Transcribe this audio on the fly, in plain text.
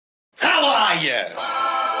How are you?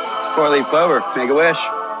 It's 4-leaf clover. Make a wish.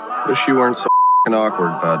 Wish you weren't so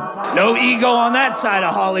awkward, bud. No ego on that side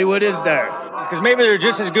of Hollywood, is there? Because maybe they're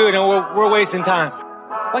just as good and we're wasting time.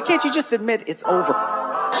 Why can't you just admit it's over?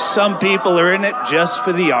 Some people are in it just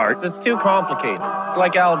for the art. It's too complicated. It's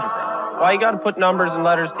like algebra. Why you gotta put numbers and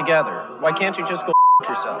letters together? Why can't you just go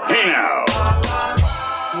yourself? Hey now.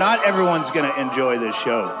 Not everyone's going to enjoy this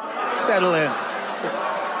show. Settle in.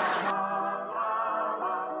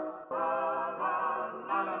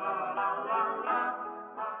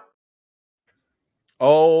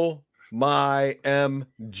 Oh my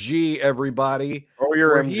MG, everybody. Oh,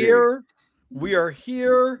 you're We're MG. here. We are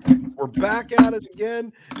here. We're back at it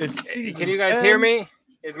again. It's season Can you guys 10. hear me?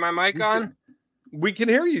 Is my mic on? We can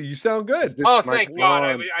hear you. You sound good. Oh, thank God.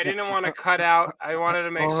 I didn't want to cut out. I wanted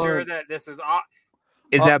to make sure that this was off.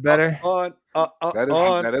 Is that better? That is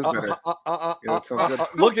better. Yeah, that sounds good.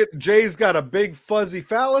 Look at Jay's got a big fuzzy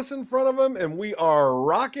phallus in front of him, and we are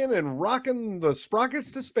rocking the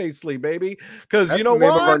sprockets to Spacely, baby. Because That's you know the name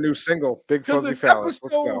what? of our new single, Big Because Fuzzy it's Phallus.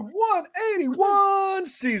 Let's episode go. 181,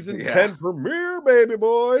 season Yeah. 10 premiere, baby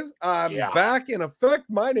boys. I'm Yeah. back in effect.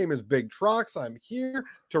 My name is Big Trox. I'm here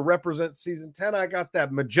to represent season 10. I got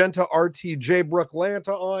that magenta RTJ Brooklanta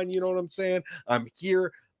on. You know what I'm saying? I'm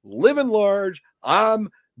here living large. I'm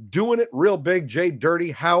doing it real big. Jay Dirty,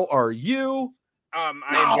 how are you? I am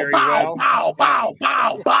very well.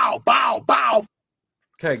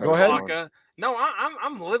 Okay, go ahead. Blanca. No,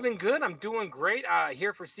 I'm living good. I'm doing great.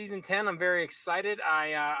 Here for season 10. I'm very excited.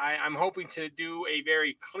 I'm hoping to do a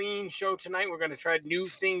very clean show tonight. We're going to try new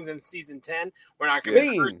things in season 10. We're not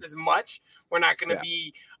going to curse as much. We're not going to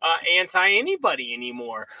be anti anybody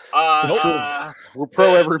anymore. We're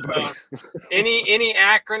pro everybody. Any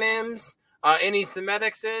acronyms? Any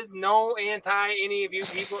Semitics is no anti any of you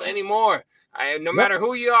people anymore. No matter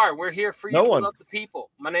who you are, we're here for you. No We one. love the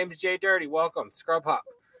people. My name is Jay Dirty. Welcome, Scrub Hop.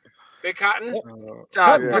 Big Cotton.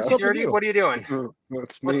 Cotton, What's what's up Dirty? with you? What are you doing?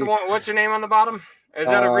 That's What's me. the one? What's your name on the bottom? Is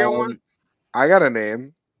that a real one? I got a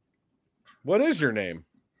name. What is your name?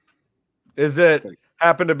 Is it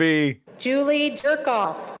happen to be Julie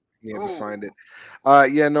Jerkoff. You have to Ooh. find it.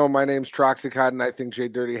 No, my name's Troxycotton. I think Jay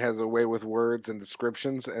Dirty has a way with words and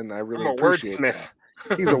descriptions, and I really I'm a appreciate wordsmith.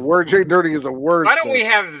 that. He's a word. Jay Dirty is a word. Why don't we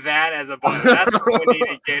have that as a button? That's what we need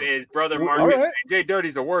to get is Brother Mark. All right. Jay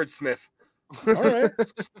Dirty's a wordsmith. all right?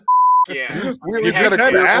 Yeah. We at You least got just to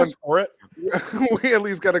had to clear ask for it. one. We at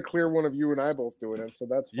least got to clear one of you and I both doing it, so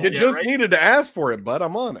that's fine. You Yeah, just right? needed to ask for it, bud.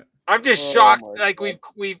 I'm on it. I'm just Oh shocked. my Like God.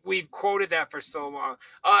 we've quoted that for so long.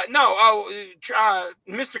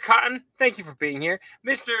 Mr. Cotton, thank you for being here.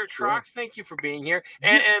 Mr. Trox, thank you for being here.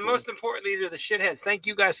 And most importantly, these are the shitheads. Thank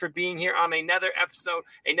you guys for being here on another episode,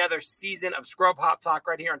 another season of Scrub Hop Talk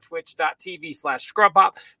right here on twitch.tv/Scrub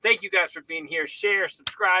Hop. Thank you guys for being here. Share,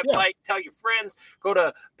 subscribe, like, tell your friends. Go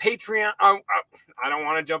to Patreon. I don't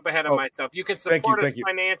want to jump ahead of myself. You can support us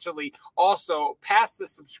financially. Also, pass the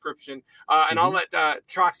subscription. And I'll let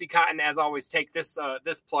Troxy Cotton, as always, take this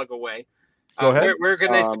plug away. Go ahead. Where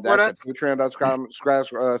can they support us?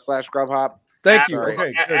 Patreon.com/ScrubHop. Thank you. Absolutely.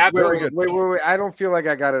 Okay, good. Absolutely. Very good. Wait. I don't feel like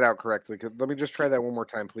I got it out correctly. Let me just try that one more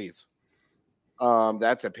time, please.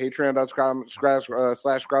 That's at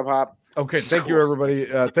patreon.com/ScrubHop. Okay, thank you, everybody.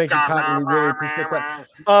 Thank you, Cotton. We really appreciate that.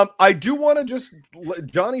 I do want to just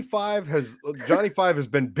Johnny Five has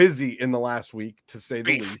been busy in the last week, to say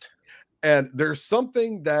the least. And there's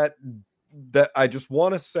something that I just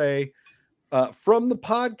want to say from the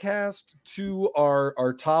podcast to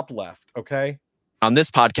our top left. Okay, on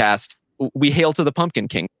this podcast, we hail to the Pumpkin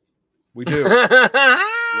King. We do.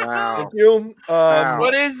 Wow. Thank you.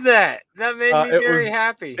 What is that? That made me very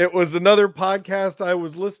happy. It was another podcast I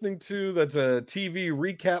was listening to that's a TV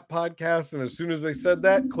recap podcast. And as soon as they said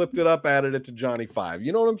that, clipped it up, added it to Johnny Five.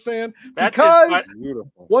 You know what I'm saying? That's because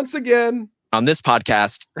beautiful. Once again, on this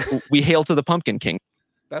podcast, we hail to the Pumpkin King.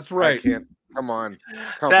 That's right. I can't. Come on.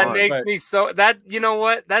 That makes me so that you know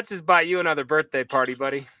what? That just buy you another birthday party,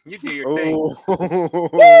 buddy. You do your thing.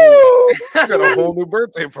 Got a whole new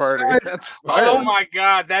birthday party. That's fine. Oh my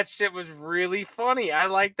god, that shit was really funny. I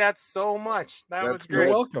like that so much. That was great. You're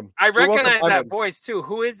welcome. I You're recognize welcome. that voice too.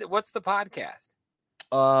 Who is it? What's the podcast?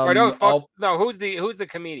 Who's the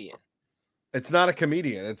comedian? It's not a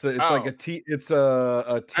comedian. It's like a TV.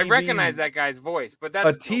 I recognize that guy's voice, but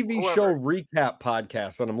that's a TV show recap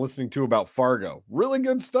podcast that I'm listening to about Fargo. Really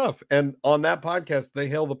good stuff. And on that podcast, they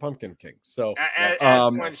hail the Pumpkin King. So as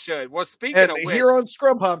one should. Well, speaking and of which, here on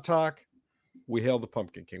Scrub Hop Talk, we hail the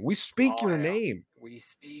Pumpkin King. We speak your name. We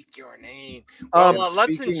speak your name. Well,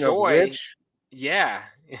 let's Speaking enjoy. of which, Yeah.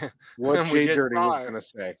 what We Jay just Dirty was are. going to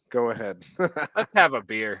say. Go ahead. Let's have a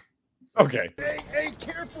beer. Okay. Hey,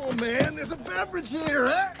 careful, man. There's a beverage here,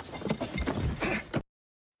 huh?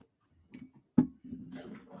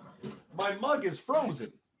 My mug is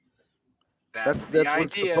frozen. That's what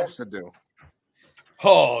it's supposed to do.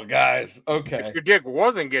 Oh, guys. Okay. If your dick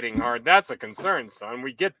wasn't getting hard, that's a concern, son.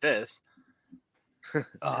 We get this.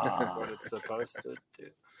 What it's supposed to do.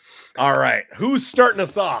 All right. Who's starting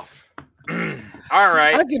us off? All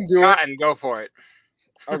right. I can do Cotton, go for it.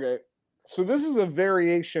 Okay. So this is a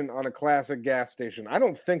variation on a classic gas station. I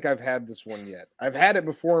don't think I've had this one yet. I've had it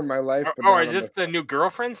before in my life. But Oh, is this the new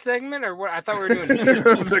girlfriend segment or what? I thought we were doing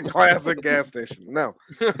the classic gas station. No,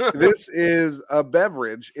 this is a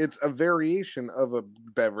beverage. It's a variation of a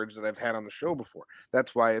beverage that I've had on the show before.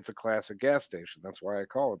 That's why it's a classic gas station. That's why I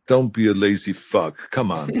call it that. Don't be a lazy fuck.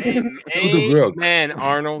 Come on. Amen,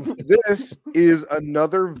 Arnold. This is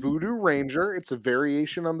another Voodoo Ranger. It's a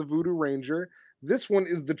variation on the Voodoo Ranger. This one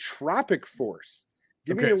is the Tropic Force.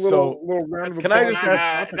 Give me a little round of applause. Can I just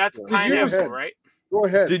ask? That's pineapple, right? Go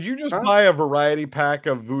ahead. Did you just buy a variety pack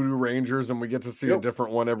of Voodoo Rangers and we get to see a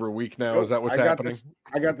different one every week now? Is that what's happening?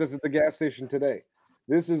 I got this at the gas station today.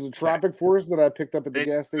 This is a Tropic Force that I picked up at the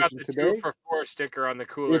gas station today. 2 for $4 sticker on the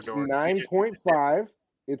cooler It's door. 9.5.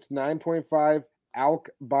 It's 9.5 Alk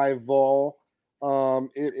by Vol.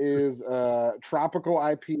 It is tropical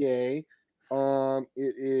IPA.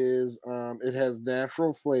 It has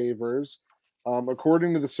natural flavors.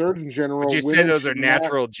 According to the Surgeon General, would you say those are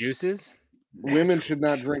natural juices? Women should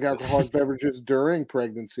not drink alcoholic beverages during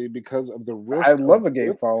pregnancy because of the risk. I love a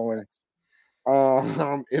gay following.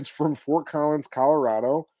 It's from Fort Collins,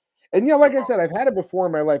 Colorado, and yeah, like I said, I've had it before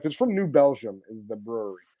in my life. It's from New Belgium, is the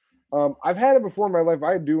brewery. I've had it before in my life.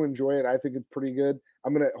 I do enjoy it. I think it's pretty good.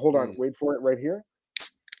 I'm gonna hold on, wait for it right here.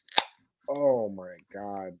 Oh my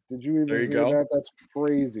God! Did you even hear that? That's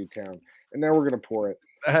crazy, town. And now we're gonna pour it.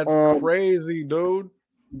 That's crazy, dude.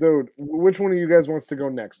 Dude, which one of you guys wants to go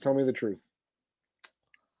next? Tell me the truth.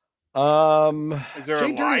 Is there a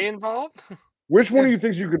lie involved? Which one of you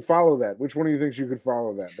thinks you could follow that? Which one of you thinks you could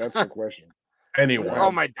follow that? That's the question. Anyone?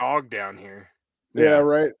 Call my dog down here. Yeah,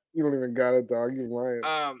 right. You don't even got it, dog. You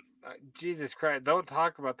lying. Jesus Christ! Don't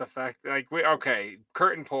talk about the fact that,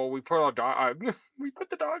 curtain pole. We put our dog. We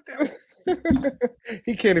put the dog down.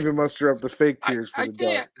 He can't even muster up the fake tears for the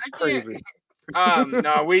dog. It's crazy.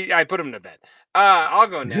 No, I put him to bed. I'll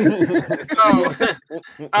go next.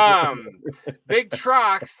 Big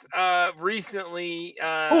Trox recently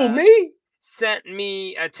me sent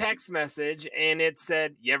me a text message and it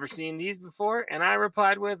said, "You ever seen these before?" And I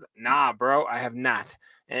replied with, "Nah, bro, I have not."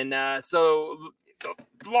 And so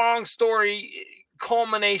long story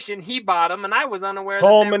culmination, he bought them and I was unaware that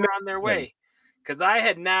they were on their way. Because I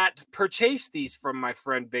had not purchased these from my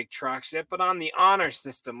friend Big Trox yet, but on the honor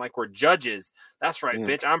system, like we're judges. That's right,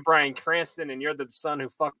 bitch. I'm Bryan Cranston, and you're the son who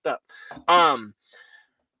fucked up. Yeah,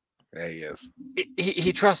 he is.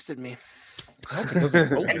 He trusted me.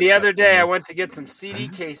 And the other day, I went to get some CD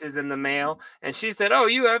cases in the mail, and she said, "Oh,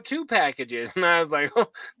 you have 2 packages." And I was like, "Oh,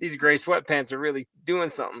 these gray sweatpants are really doing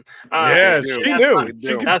something." She knew.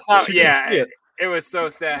 It was so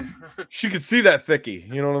sad. She could see that thickie.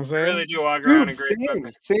 You know what I'm saying? I really do walk around in gray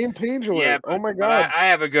sweatpants. Same page alert. Yeah, oh my God. I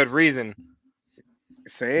have a good reason.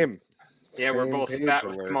 Same. Yeah, we're both fat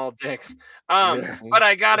with small dicks. But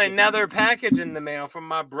I got another package in the mail from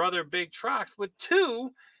my brother Big Trox with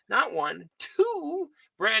 2, not 1, 2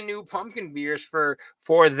 brand new pumpkin beers for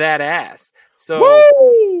that ass.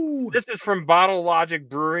 So this is from Bottle Logic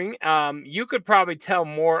Brewing. You could probably tell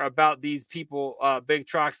more about these people, Big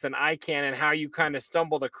Trox, than I can, and how you kind of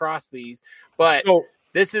stumbled across these. But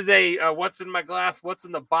this is a what's in my glass, what's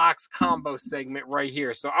in the box combo segment right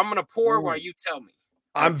here. So I'm gonna pour while you tell me.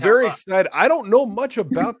 I'm very excited. I don't know much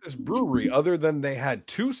about this brewery other than they had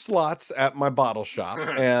 2 slots at my bottle shop,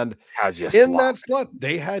 and that slot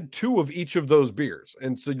they had 2 of each of those beers,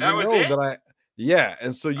 and so know that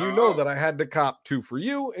I had to cop 2 for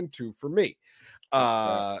you and 2 for me.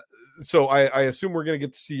 So I assume we're gonna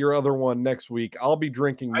get to see your other one next week. I'll be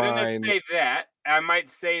drinking mine. I didn't save that. I might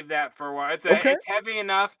save that for a while. It's heavy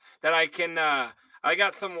enough that I can. I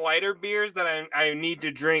got some lighter beers that I need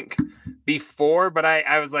to drink before, but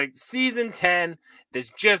I was like, season 10,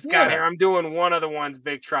 this just got here. I'm doing one of the ones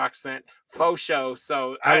Big Trox sent, faux show.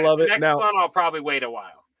 So I love it. Next one, I'll probably wait a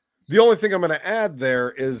while. The only thing I'm going to add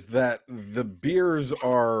there is that the beers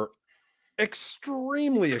are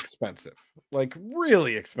extremely expensive, like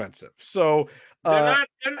really expensive. So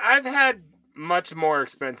I've had much more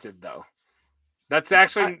expensive though. That's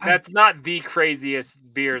actually that's not the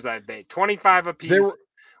craziest beers I've made. 25 a piece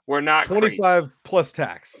were not 25 crazy. plus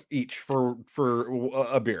tax each for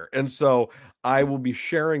a beer. And so I will be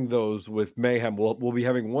sharing those with Mayhem. We'll be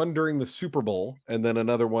having one during the Super Bowl and then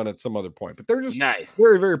another one at some other point. But they're just nice,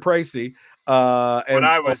 very, very pricey. And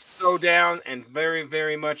I was so down and very,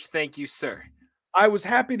 very much thank you, sir. I was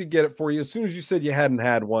happy to get it for you. As soon as you said you hadn't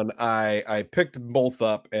had one, I picked them both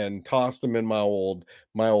up and tossed them in my old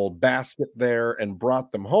basket there and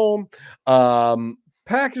brought them home.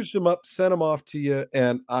 Packaged them up, sent them off to you,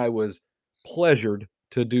 and I was pleasured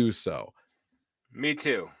to do so. Me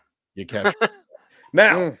too. You catch me.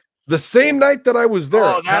 Now, the same night that I was there,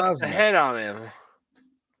 oh, that's the head on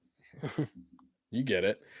him. You get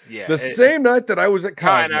it. Yeah. Same night that I was at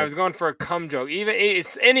Cosmic. I was going for a cum joke. Even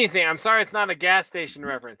it's anything. I'm sorry, it's not a gas station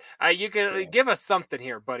reference. You can give us something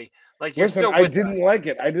here, buddy. Like you're still with I didn't like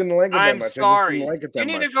it. I didn't like it that much. I'm sorry. I just didn't like it that you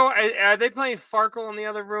need much. to go. Are they playing Farkle in the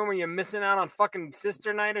other room? Are you missing out on fucking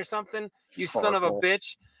Sister Night or something? You son of a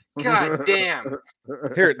bitch. God damn.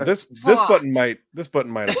 Here, this button might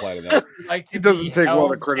apply to that. Like to it doesn't be take well to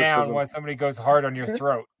held criticism down when somebody goes hard on your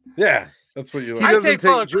throat. Yeah, that's what you like. I take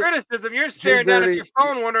full of criticism. You're staring down at your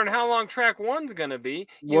phone, wondering how long track one's gonna be.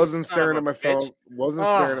 Wasn't staring at my phone. Wasn't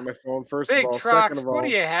staring at my phone. First Big of all, trucks, second of all, what do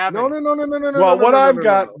you have? No. Well, what I've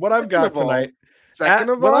got tonight. Second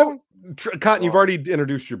of all, Cotton, you've already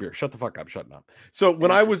introduced your beer. Shut the fuck up. Shut up. So when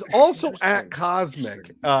I was also at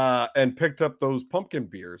Cosmic and picked up those pumpkin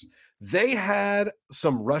beers, they had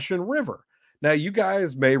some Russian River. Now, you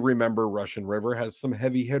guys may remember Russian River has some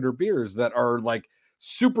heavy hitter beers that are like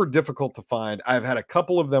super difficult to find. I've had a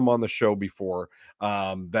couple of them on the show before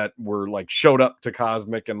that were like showed up to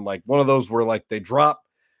Cosmic, and like one of those were like they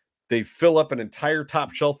fill up an entire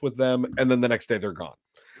top shelf with them, and then the next day they're gone.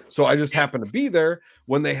 So I just happened to be there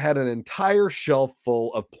when they had an entire shelf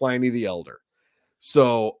full of Pliny the Elder.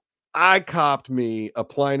 So I copped me a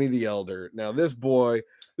Pliny the Elder. Now this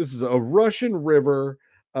is a Russian River.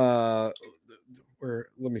 Let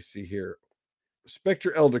me see here. Respect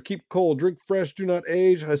your elder. Keep cold. Drink fresh. Do not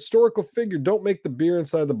age. Historical figure. Don't make the beer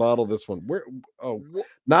inside the bottle. This one.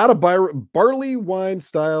 Not a barley wine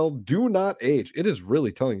style. Do not age. It is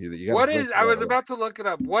really telling you that you got. I was about to look it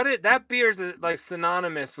up. That beer is like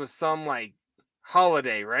synonymous with some like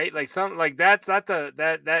holiday, right? Like some like that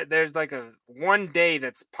there's like a one day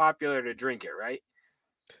that's popular to drink it, right?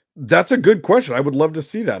 That's a good question. I would love to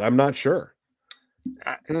see that. I'm not sure.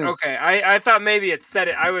 Okay, I thought maybe it said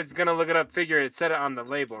it. I was gonna look it up. Figure it said it on the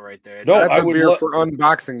label right there. No, that's a beer for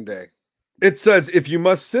unboxing day. It says if you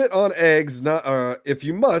must sit on eggs, not on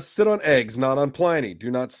Pliny.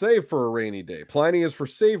 Do not save for a rainy day. Pliny is for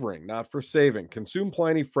savoring, not for saving. Consume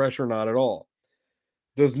Pliny fresh or not at all.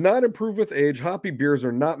 Does not improve with age. Hoppy beers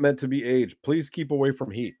are not meant to be aged. Please keep away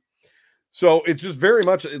from heat. So it's just very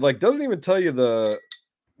much like doesn't even tell you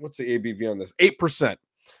what's the ABV on this? 8%.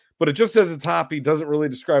 But it just says it's hoppy, doesn't really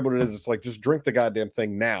describe what it is. It's like, just drink the goddamn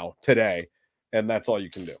thing now, today, and that's all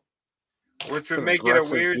you can do. Which would make it a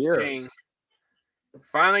weird thing.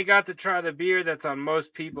 Finally got to try the beer that's on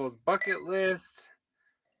most people's bucket list.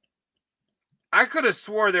 I could have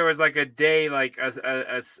swore there was like a day like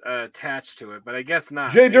attached to it, but I guess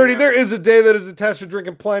not. Jay Dirty, there is a day that is attached to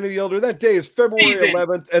drinking Pliny the Elder. That day is February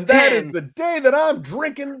 11th, and that is the day that I'm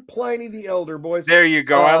drinking Pliny the Elder, boys. There you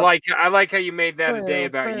go. I like how you made that a day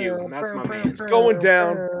about you. That's my man. It's going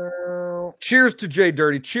down. Cheers to Jay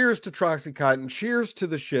Dirty. Cheers to Troxy Cotton. Cheers to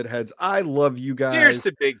the shitheads. I love you guys. Cheers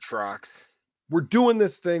to Big Trox. We're doing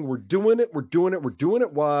this thing. We're doing it. We're doing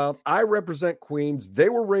it wild. I represent Queens. They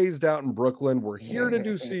were raised out in Brooklyn. We're here to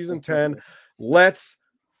do season 10. Let's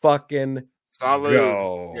fucking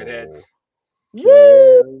go. Good heads.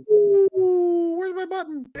 Woo! Where's my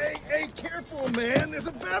button? Hey, careful, man. There's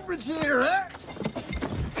a beverage here, huh?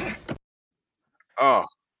 Oh.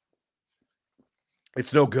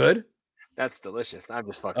 It's no good? That's delicious. I'm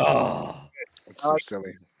just fucking. Oh. It's so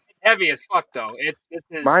silly. Heavy as fuck, though.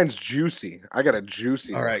 Mine's juicy. I got a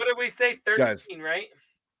juicy. All right. What did we say? 13, guys, right?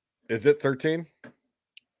 Is it 13?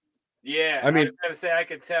 Yeah. I mean, was gonna say I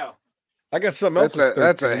could tell. I got something else.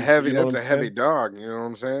 That's a heavy dog. You know what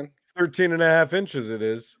I'm saying? 13 and a half inches it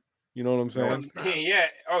is. You know what I'm saying? Yeah.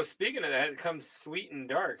 Oh, speaking of that, it comes sweet and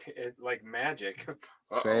dark. It like magic.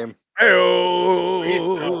 Same. Oh,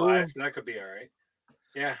 that could be all right.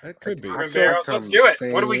 Yeah, it could be. Let's do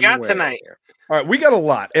it. What do we got tonight? All right, we got a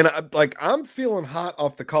lot, and I'm feeling hot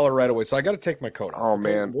off the collar right away, so I got to take my coat off. Oh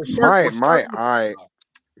man, my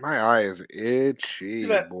eye is itchy.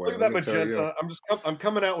 Look at that magenta. I'm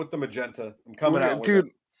coming out with the magenta. I'm coming out,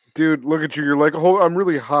 dude. Look at you. You're like, oh, I'm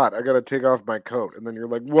really hot. I got to take off my coat, and then you're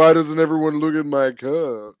like, why doesn't everyone look at my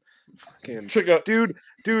coat?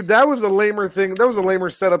 Dude, that was a lamer thing. That was a lamer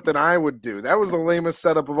setup than I would do. That was the lamest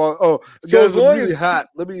setup of all. Oh, so guys, I'm really hot.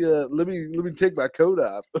 Let me take my coat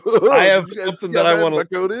off. I have something that I want to. My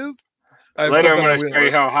coat is. Later, I'm going to show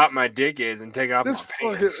you how hot my dick is and take off this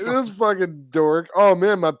my pants. This fucking dork. Oh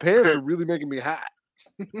man, my pants are really making me hot.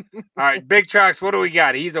 All right, Big Trucks, what do we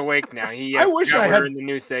got? He's awake now. I wish I had in the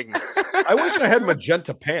new segment. I wish I had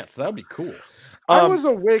magenta pants. That'd be cool. I was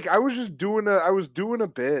awake. I was just doing a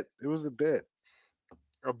bit. It was a bit.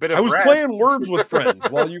 A bit of I was rest. playing Words with Friends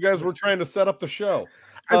while you guys were trying to set up the show.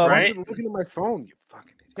 I wasn't looking at my phone, you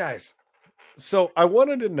fucking guys. So I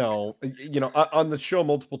wanted to know, on the show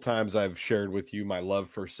multiple times I've shared with you my love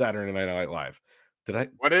for Saturday Night Live. Did I?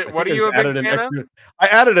 What are you added an extra? I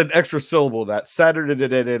added an extra syllable to that Saturday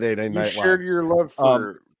Night Live. You shared your love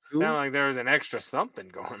for. Sound like there was an extra something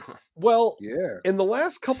going on. Well, yeah. In the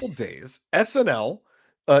last couple days, SNL,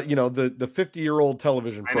 the 50-year-old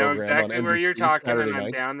television program. I know exactly on where NBC, you're talking, Saturday and I'm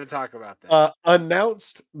nights, down to talk about that.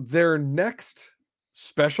 Announced their next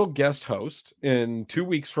special guest host in 2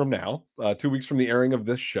 weeks from now, 2 weeks from the airing of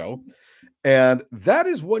this show, and that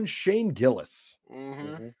is one Shane Gillis.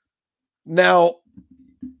 Mm-hmm. Now,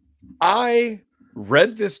 I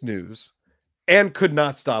read this news and could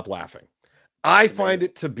not stop laughing. I find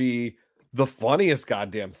it to be the funniest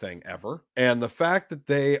goddamn thing ever. And the fact that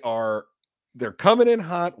they're coming in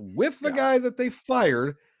hot with the guy that they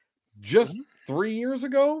fired just 3 years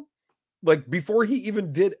ago, like before he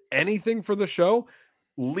even did anything for the show,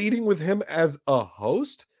 leading with him as a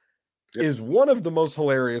host is one of the most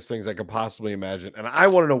hilarious things I could possibly imagine. And I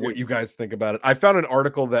want to know what you guys think about it. I found an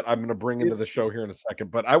article that I'm going to bring into the show here in a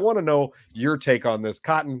second, but I want to know your take on this.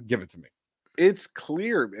 Cotton, give it to me. It's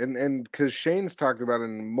clear, and because Shane's talked about it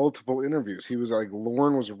in multiple interviews, he was like,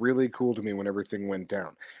 Lauren was really cool to me when everything went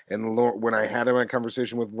down. And when I had my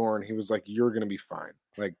conversation with Lauren, he was like, you're going to be fine.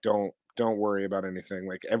 Like, don't worry about anything.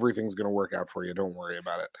 Like, everything's going to work out for you. Don't worry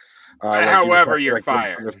about it. However, you're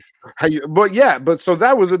fired. But so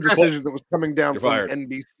that was a decision that was coming down from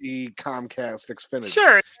NBC, Comcast, Xfinity.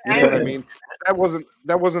 Sure. You know what I mean?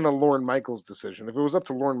 That wasn't a Lorne Michaels decision. If it was up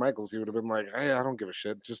to Lorne Michaels, he would have been like, hey, I don't give a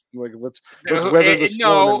shit. Just like let's weather the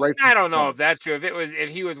storm. No, I don't know if that's true. If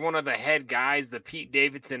he was one of the head guys, the Pete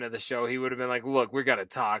Davidson of the show, he would have been like, look, we got to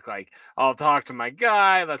talk. Like, I'll talk to my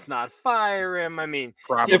guy. Let's not fire him. I mean,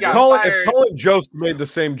 if Colin Jost made the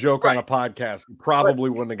same joke on a podcast, he probably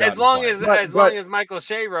wouldn't have gotten as long as Michael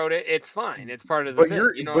Shea wrote it, it's fine. It's part of the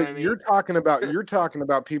bit, you know what I mean? You're talking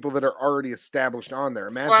about people that are already established on there.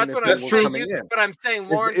 Imagine if that's true. But I'm saying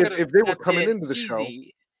Lauren if they were coming into the show,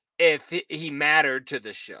 if he mattered to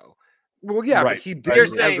the show. Well, yeah, but he did. You're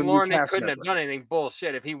saying Lauren couldn't have done anything.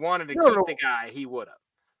 Bullshit. If he wanted to keep the guy, he would have.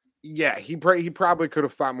 Yeah, he probably could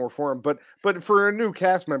have fought more for him, but for a new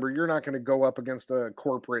cast member, you're not going to go up against a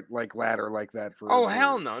corporate like ladder like that.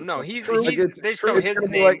 Hell no. They show his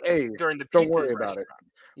name like, hey, during the don't pizza worry about restaurant.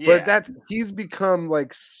 it. Yeah. But he's become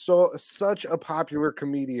like such a popular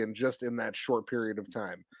comedian just in that short period of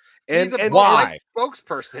time. And why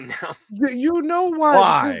spokesperson now? You know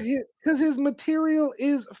why? Because his material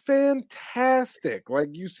is fantastic. Like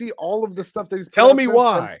you see all of the stuff that he's telling me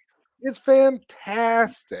why. It's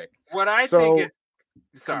fantastic. What I think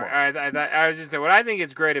is I was just saying what I think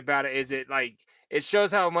is great about it is it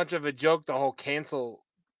shows how much of a joke the whole cancel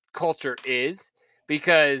culture is,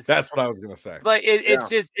 because that's what I was gonna say. Like it's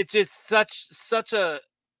just such a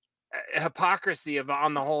hypocrisy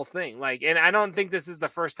on the whole thing. Like, and I don't think this is the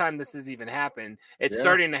first time this has even happened. It's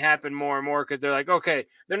starting to happen more and more because they're like, okay,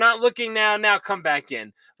 they're not looking now come back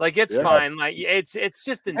in. Like, it's fine. Like, it's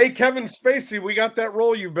just insane. Hey, Kevin Spacey, we got that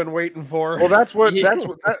role you've been waiting for. Well, that's what we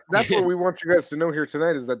want you guys to know here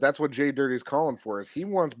tonight is that's what Jay Dirty's calling for. Is he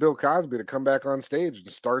wants Bill Cosby to come back on stage and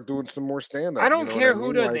start doing some more stand-up. I don't care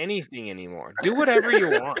who does anything anymore. Do whatever you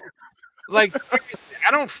want. Like,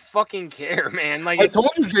 I don't fucking care, man. Like, I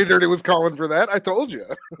told you Jay Dirty was calling for that. I told you.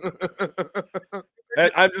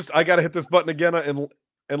 And I got to hit this button again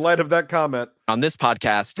in light of that comment. On this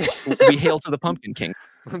podcast, we hail to the Pumpkin King.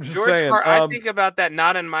 I'm just George saying. I think about that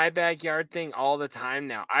not in my backyard thing all the time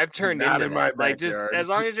now. I've turned not into in that. my Like, just backyard. as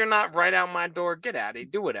long as you're not right out my door, get out of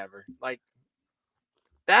it. Do whatever. Like,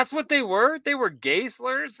 that's what they were. They were gay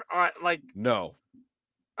slurs. Like, no.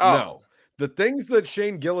 Oh. The things that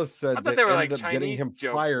Shane Gillis said I thought that they were ended like up getting Chinese him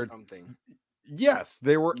jokes fired. or something. Yes,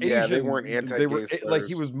 they were Asian. Yeah, they weren't anti-gay slurs. like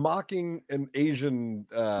he was mocking an Asian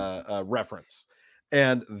reference,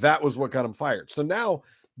 and that was what got him fired. So now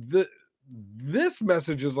this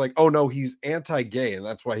message is like, oh no, he's anti-gay, and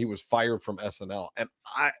that's why he was fired from SNL. And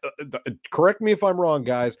I correct me if I'm wrong,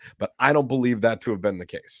 guys, but I don't believe that to have been the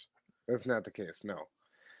case. That's not the case. No.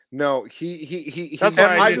 No, he. That's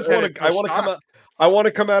And why I just want to. I want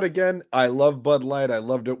to come out again. I love Bud Light. I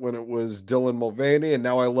loved it when it was Dylan Mulvaney, and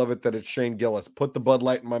now I love it that it's Shane Gillis. Put the Bud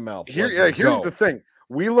Light in my mouth. Here's the thing.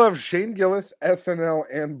 We love Shane Gillis, SNL,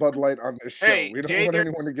 and Bud Light on this show. Hey, We don't want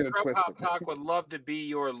anyone to get it twisted. Pop Talk would love to be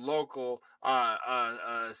your local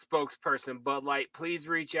spokesperson. Bud Light, please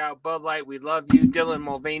reach out. Bud Light, we love you. Dylan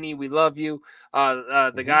Mulvaney, we love you.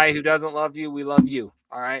 The guy who doesn't love you, we love you.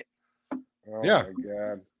 All right. Oh Yeah. my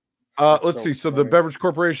God. Let's see. So the Beverage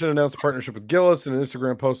Corporation announced a partnership with Gillis in an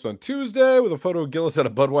Instagram post on Tuesday with a photo of Gillis at a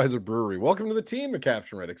Budweiser brewery. Welcome to the team, the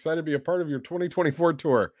caption read. Excited to be a part of your 2024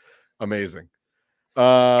 tour. Amazing.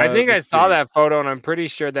 I think I saw that photo, and I'm pretty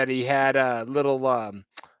sure that he had a little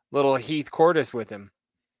Heath Cordes with him.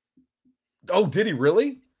 Oh, did he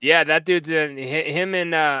really? Yeah, that dude's in him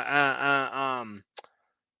and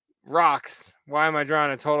Rocks. Why am I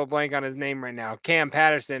drawing a total blank on his name right now? Cam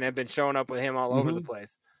Patterson have been showing up with him all over the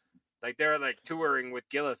place. Like they're like touring with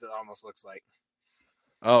Gillis, it almost looks like.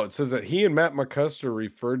 Oh, it says that he and Matt McCusker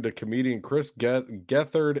referred to comedian Chris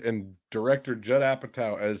Gethard and director Judd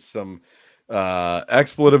Apatow as some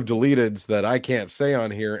expletive deleteds that I can't say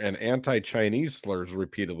on here and anti-Chinese slurs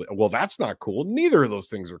repeatedly. Well, that's not cool. Neither of those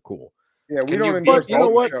things are cool. Yeah, we don't endorse. You know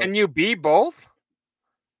what? Can you be both?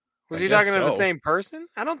 Was he talking to the so. same person?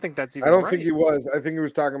 I don't think that's even I don't right. think he was. I think he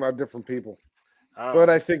was talking about different people. Oh. But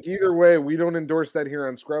I think either way, we don't endorse that here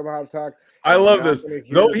on Scrub Hop Talk. I love this.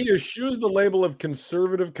 Though he eschews the label of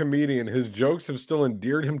conservative comedian, his jokes have still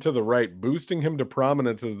endeared him to the right, boosting him to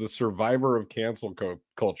prominence as the survivor of cancel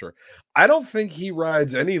culture. I don't think he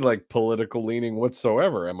rides any like political leaning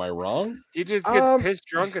whatsoever. Am I wrong? He just gets pissed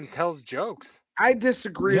drunk and tells jokes. I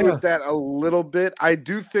disagree with that a little bit. I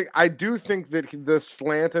do think that the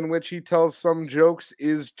slant in which he tells some jokes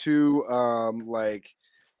is to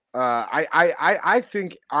I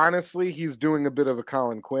think honestly he's doing a bit of a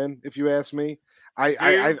Colin Quinn, if you ask me.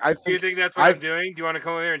 I think. Do you think that's what I'm doing? Do you want to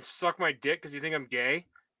come over here and suck my dick because you think I'm gay?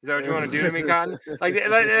 Is that what you want to do to me, Cotton? Like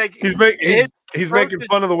he's making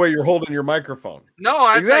fun of the way you're holding your microphone. No,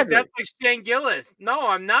 I'm like that's like Shane Gillis. No,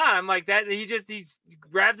 I'm not. I'm like that. He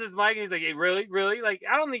grabs his mic and he's like, hey, really? Like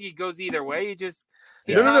I don't think he goes either way. He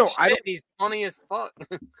talks shit and he's funny as fuck.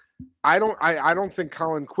 I don't think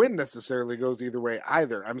Colin Quinn necessarily goes either way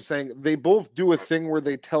either. I'm saying they both do a thing where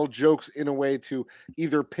they tell jokes in a way to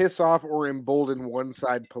either piss off or embolden one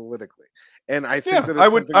side politically. And I think that I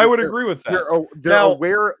would agree with that.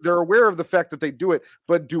 They're aware of the fact that they do it,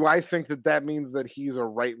 but do I think that means that he's a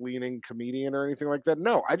right-leaning comedian or anything like that?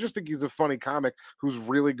 No, I just think he's a funny comic who's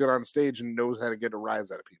really good on stage and knows how to get a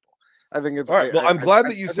rise out of people. I think it's all right. Well, I'm glad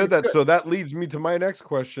that you said that. So that leads me to my next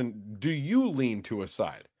question. Do you lean to a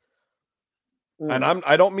side? And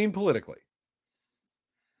I don't mean politically.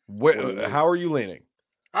 How are you leaning?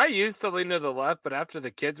 I used to lean to the left, but after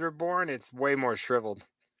the kids were born, it's way more shriveled.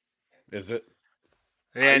 Is it?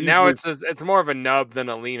 Yeah, now it's more of a nub than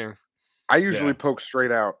a leaner. I usually poke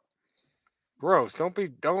straight out. Gross. Don't.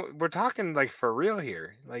 We're talking like for real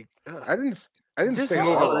here. Like I didn't just say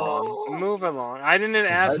move hard. along. Move along. I didn't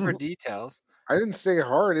ask for details. I didn't say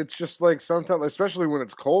hard. It's just like sometimes, especially when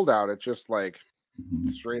it's cold out, it's just like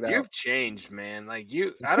straight out. You've changed, man. Like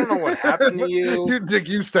I don't know what happened to you. Your dick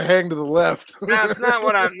used to hang to the left. That's not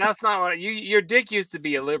what your dick used to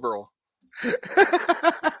be a liberal.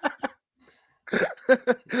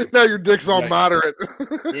 Now your dick's all moderate.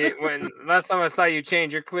 When last time I saw you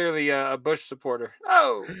change, you're clearly a Bush supporter.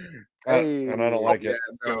 Oh, hey, and I don't like it.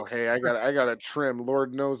 No, hey, I got a trim.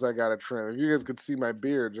 Lord knows I got a trim. If you guys could see my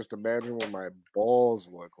beard, just imagine what my balls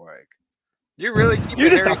look like. You really keep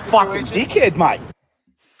You're just a fucking dickhead, mate.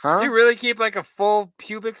 Huh? Do you really keep like a full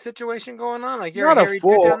pubic situation going on? Like you're not a a hairy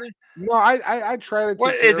full. dude down there? No, I try to.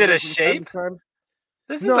 What is it? A shape?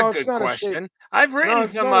 This is a good question. I've written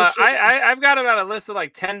some. I've got about a list of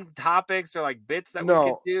like 10 topics or like bits that we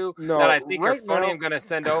could do that I think are funny. I'm gonna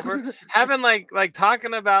send over. Having like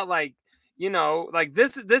talking about like like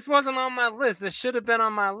this wasn't on my list. This should have been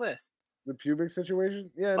on my list. The pubic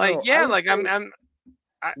situation, yeah. I'm.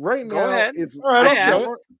 Right go now, ahead. it's all right.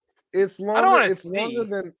 It's longer. I don't want to see.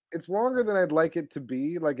 It's longer than I'd like it to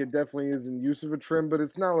be. Like it definitely is in use of a trim, but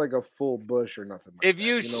it's not like a full bush or nothing. Like if that.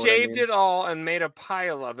 you shaved it all and made a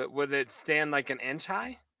pile of it, would it stand like an inch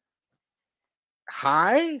high?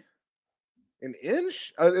 High? An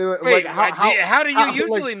inch? Wait, how do you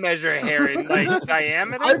usually measure hair in like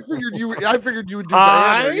diameter? I figured you would do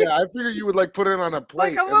diameter. Yeah, I figured you would like put it on a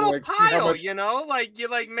plate, like a little and, pile. Like you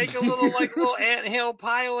make a little little anthill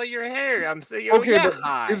pile of your hair. I'm saying, okay, but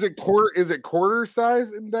high. Is it quarter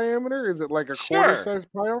size in diameter? Is it like a quarter size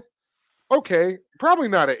pile? Okay, probably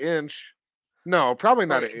not an inch. No, probably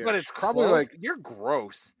not an inch. But it's probably close. like you're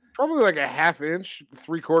gross. Probably like a half inch,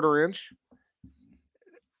 3/4 inch.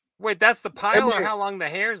 Wait, that's the pile or how long the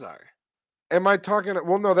hairs are? Am I talking?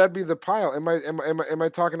 Well, no, that'd be the pile. Am I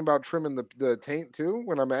talking about trimming the taint too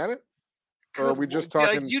when I'm at it? Or are we just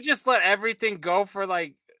talking? You just let everything go for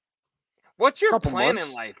like. What's your plan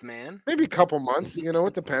in life, man? Maybe a couple months. You know,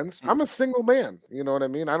 it depends. I'm a single man. You know what I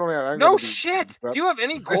mean? I don't have. No shit. Do you have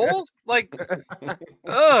any goals? Like,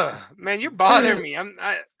 man, you're bothering me.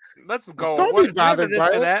 Let's go. Don't be bothered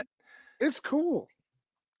by that. It's cool.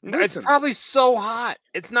 It's probably so hot.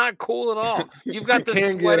 It's not cool at all. You've got the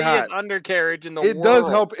sweatiest undercarriage in the world. It does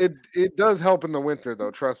help. It does help in the winter, though.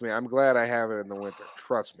 Trust me. I'm glad I have it in the winter.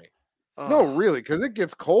 Trust me. No, really, because it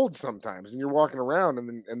gets cold sometimes, and you're walking around, and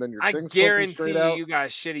then your thing's guarantee straight out. You got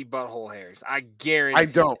shitty butthole hairs. I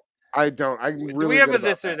guarantee. I don't. I'm really. Do we have good a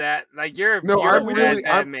this or that? Like you're a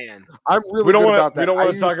bad man. I'm really. We don't want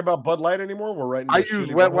to talk about Bud Light anymore. We're right. I use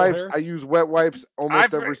wet wipes. I use wet wipes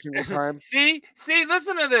almost every single time. See.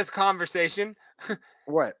 Listen to this conversation.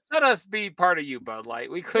 What? Let us be part of you, Bud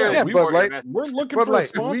Light. We clearly Bud Light. We're looking Bud for Light. a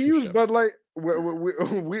sponsorship. We use Bud Light.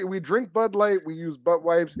 We drink Bud Light. We use butt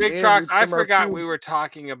wipes. Big Trucks. I forgot we were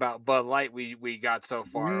talking about Bud Light. We got so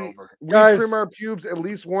far over. We trim our pubes at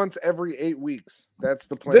least once every 8 weeks. That's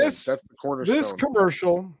the plan. That's the cornerstone. This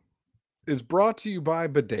commercial is brought to you by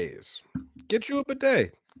bidets. Get you a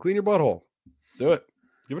bidet. Clean your butthole. Do it.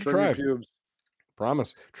 Give it a try. Trim your pubes.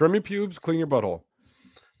 Promise. Trim your pubes. Clean your butthole.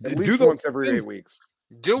 At least once every 8 weeks.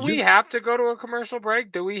 Do we have to go to a commercial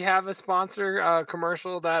break? Do we have a sponsor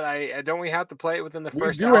commercial that don't we have to play it within the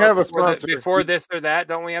first hour? We do have a sponsor before this or that.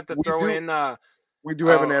 Don't we have to throw in? We do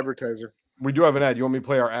have an advertiser. We do have an ad. You want me to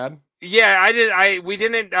play our ad? Yeah, I did. We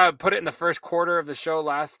didn't put it in the first quarter of the show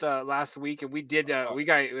last week, and we did. We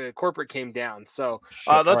got corporate came down. So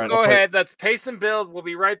let's go ahead. Let's pay some bills. We'll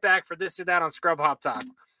be right back for this or that on Scrub Hop Talk.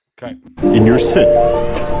 Okay. In your city,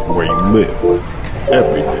 where you live,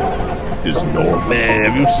 everything is normal. Man,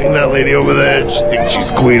 have you seen that lady over there? She thinks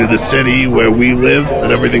she's queen of the city where we live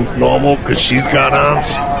and everything's normal because she's got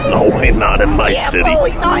arms? No way, not in my city.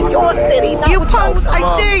 Bully, not in your city. You punks,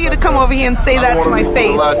 I dare you to come over here and say that to my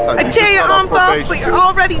face. I tear your arms off, but you're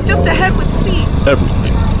already just ahead with speed.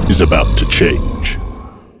 Everything is about to change.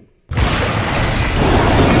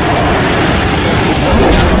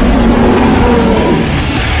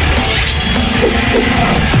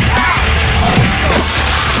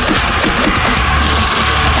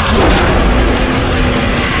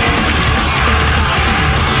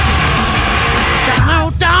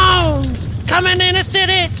 Coming in a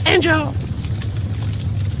city, angel.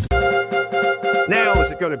 Now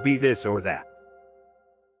is it going to be this or that?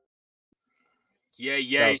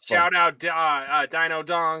 Yeah. Shout out Dino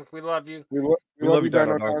Dongs. We love you. We love you,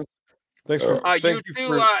 Dino Dongs. Thanks for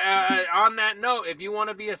on that note, if you want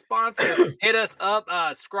to be a sponsor, hit us up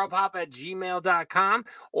scrubhop@gmail.com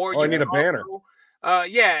or I need a banner.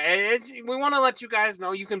 We want to let you guys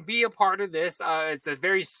know you can be a part of this. It's a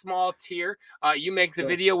very small tier. You make the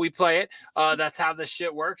video, we play it. That's how this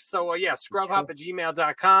shit works. So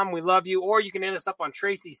scrubhop@gmail.com. We love you. Or you can hit us up on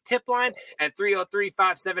Tracy's tip line at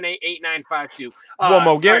 303-578-8952. One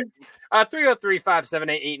more again.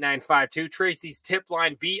 303-578-8952. Tracy's tip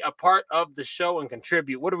line. Be a part of the show and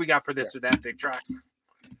contribute. What do we got for this or that, Big Trucks?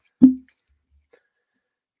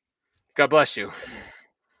 God bless you.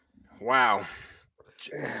 Wow. To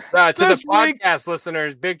the podcast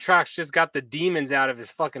listeners, Big Trucks just got the demons out of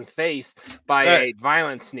his fucking face by a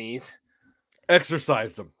violent sneeze.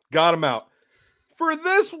 Exercised them. Got him out. For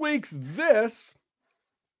this week's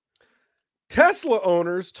Tesla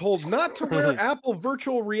owners told not to wear Apple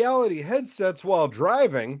virtual reality headsets while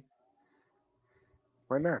driving.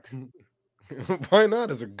 Why not? Why not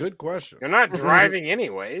is a good question. You're not driving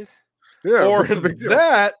anyways. Yeah. Or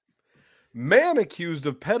that man accused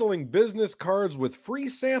of peddling business cards with free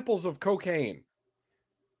samples of cocaine.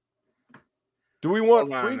 Do we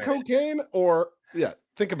want free cocaine or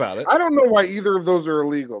think about it. I don't know why either of those are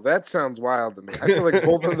illegal. That sounds wild to me. I feel like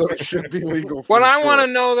both of those should be legal. I want to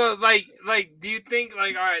know though, like, do you think all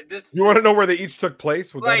right, this? You want to know where they each took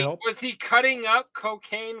place? Would that help? Was he cutting up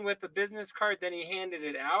cocaine with a business card, then he handed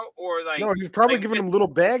it out, or No, he's probably giving them little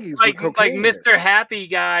baggies, like Mr. Happy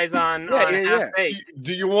Guys on Half-Baked.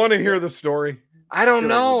 Do you want to hear the story? I don't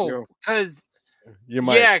know because. You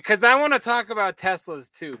might. Yeah, because I want to talk about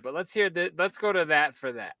Teslas too, but let's hear that. Let's go to that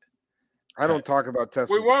for that. I don't talk about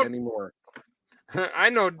Teslas anymore. I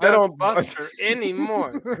know Doug Buster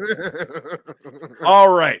anymore.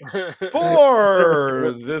 All right.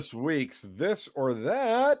 For this week's This or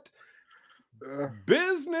That,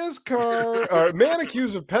 Business card. Man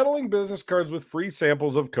accused of peddling business cards with free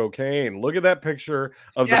samples of cocaine. Look at that picture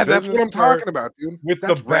of the that's what I'm talking about, dude. With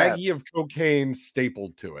that's the baggie of cocaine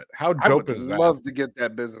stapled to it. How dope is that? I would love to get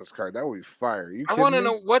that business card. That would be fire. I want to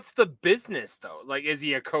know what's the business though. Like, is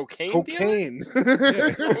he a cocaine dealer?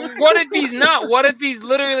 What if he's not? What if he's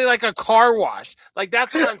literally like a car wash? Like,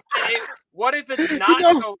 that's what I'm saying. What if it's not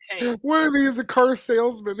cocaine? What if he's a car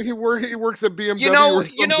salesman? He works at BMW or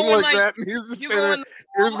something like that, and he's just saying,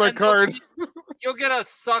 "Here's my card." You'll get a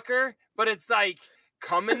sucker, but it's like,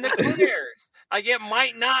 come in the clears. Like, it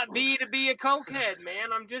might not be to be a cokehead,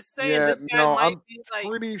 man. I'm just saying this guy might be like.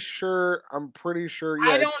 I'm pretty sure.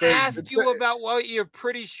 Yeah, I don't ask you about what you're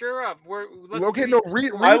pretty sure of. Okay, no.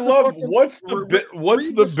 Read I love what's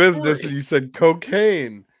the business, and you said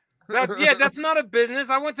cocaine. That's not a business.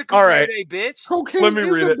 I went to All right, bitch. Cocaine Let me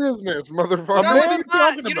read it. Business, motherfucker. No, what are you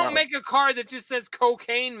talking about? You don't make a card that just says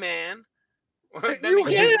cocaine, man. You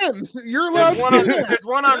can. You're allowed. There's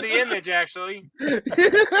one on the image, actually. You're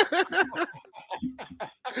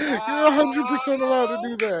 100% allowed to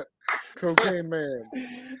do that. Cocaine man.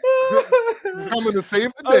 Coming to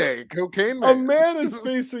save the day. Cocaine man. A man is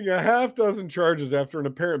facing a half dozen charges after an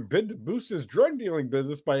apparent bid to boost his drug dealing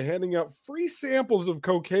business by handing out free samples of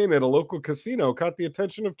cocaine at a local casino caught the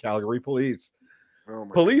attention of Calgary police.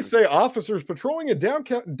 Police say officers patrolling a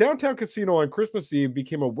downtown casino on Christmas Eve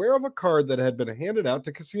became aware of a card that had been handed out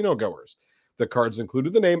to casino goers. The cards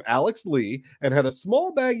included the name Alex Lee and had a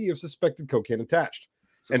small baggie of suspected cocaine attached.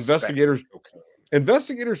 Investigators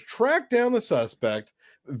tracked down the suspect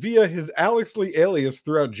via his Alex Lee alias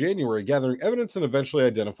throughout January, gathering evidence and eventually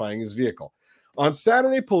identifying his vehicle. On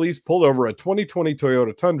Saturday, police pulled over a 2020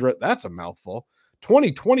 Toyota Tundra. That's a mouthful.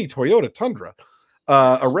 2020 Toyota Tundra.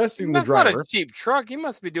 Arresting the driver. That's not a cheap truck. He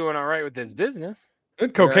must be doing all right with his business.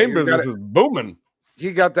 That cocaine business is booming.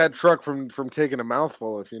 He got that truck from taking a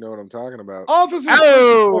mouthful, if you know what I'm talking about. Officers as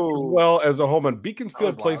well as a home on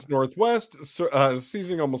Beaconsfield Place Northwest,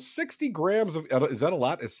 seizing almost 60 grams of. Is that a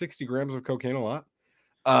lot? Is 60 grams of cocaine a lot?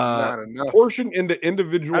 Not enough. Portioned into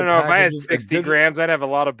individual. I don't know if I had 60 grams, I'd have a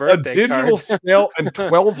lot of birthday cards. A digital cards. scale and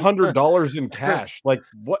 $1,200 in cash. Like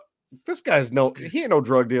what? This guy's he ain't no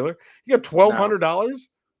drug dealer. You got $1,200.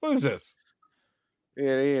 What is this?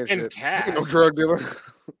 Yeah, he ain't in shit. cash. He ain't no drug dealer.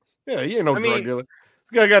 Yeah, he ain't no drug dealer.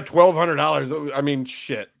 This guy got $1,200. I mean,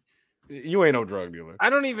 shit. You ain't no drug dealer. I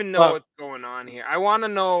don't even know what's going on here. I want to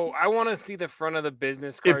know. I want to see the front of the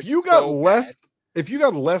business card. If you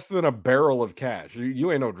got less than a barrel of cash,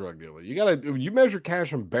 you ain't no drug dealer. You measure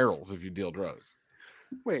cash in barrels if you deal drugs.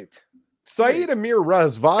 Wait. Saeed Amir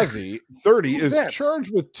Razvazi, 30, is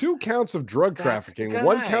charged with 2 counts of drug trafficking.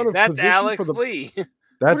 1 count of that's possession Alex for the. Lee.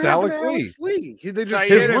 That's Alex Lee. His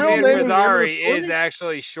real name is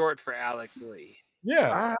actually short for Alex Lee.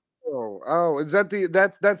 Yeah. Is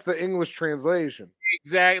that that's the English translation?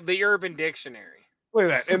 Exactly, the Urban Dictionary. Look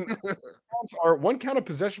at that. And counts are 1 count of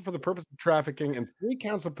possession for the purpose of trafficking and 3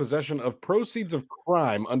 counts of possession of proceeds of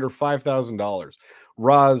crime under $5,000.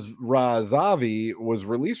 Razavi was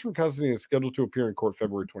released from custody and is scheduled to appear in court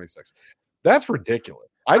February 26th. That's ridiculous.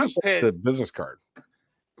 I'm just like the business card.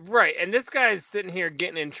 Right, and this guy is sitting here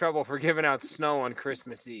getting in trouble for giving out snow on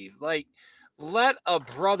Christmas Eve. Like, let a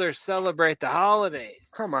brother celebrate the holidays.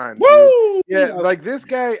 Come on, dude. Yeah, like this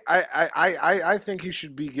guy, I think he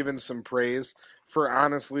should be given some praise for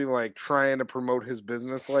honestly like trying to promote his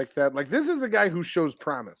business like that. Like, this is a guy who shows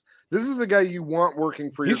promise. This is a guy you want working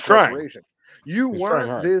for your corporation. You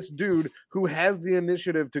want this dude who has the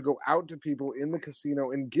initiative to go out to people in the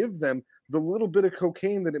casino and give them the little bit of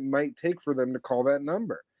cocaine that it might take for them to call that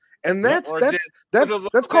number. And that's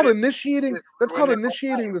called initiating. That's called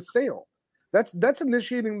initiating the sale. That's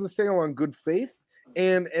initiating the sale on good faith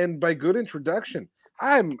and by good introduction.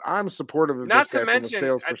 I'm supportive of this guy from a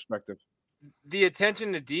sales perspective. The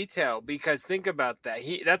attention to detail, because think about that.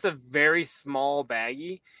 That's a very small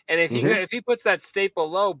baggie, and if he puts that staple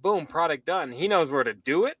low, boom, product done. He knows where to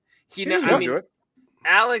do it. Do it.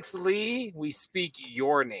 Alex Lee, we speak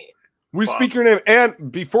your name. We speak your name,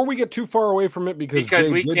 and before we get too far away from it, because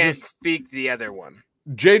we can't speak the other one.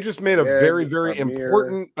 Jay just made a very, very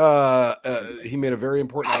important. He made a very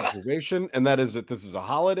important observation, and that is that this is a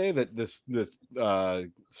holiday that this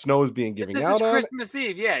snow is being given out. This is Christmas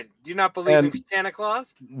Eve. Yeah. Do you not believe in Santa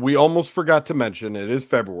Claus? We almost forgot to mention it is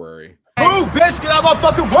February. Move, bitch! Get out of my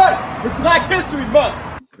fucking way! It's Black History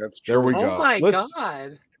Month. That's true. There we go. Oh my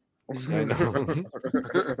god! I know.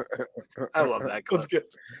 I love that clip.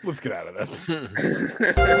 Let's get out of this.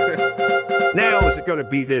 Now is it going to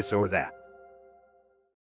be this or that?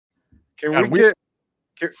 Can we get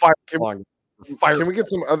Can we get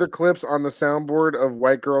some other clips on the soundboard of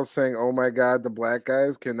white girls saying, "Oh my God, the black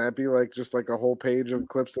guys"? Can that be like just like a whole page of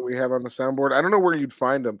clips that we have on the soundboard? I don't know where you'd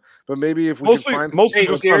find them, but maybe if we could find mostly hey,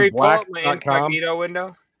 just Siri, on pull up black.com. my incognito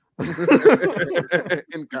window.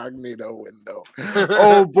 Incognito window.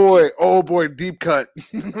 Oh boy, deep cut.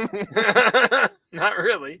 Not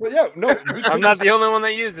really. But yeah, no, I'm not the only one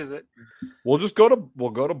that uses it. We'll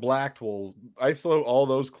go to Blacked. We'll isolate all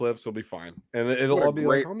those clips. It'll be fine, and it'll all be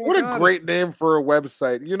great, like, oh my what God. a great name for a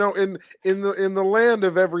website. You know, in the land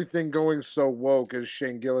of everything going so woke, as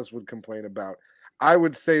Shane Gillis would complain about, I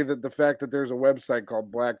would say that the fact that there's a website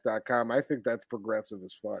called black.com, I think that's progressive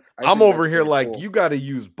as fuck. I'm over here like, cool. You got to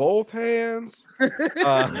use both hands.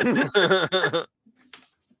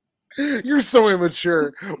 You're so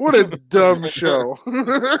immature. What a dumb show.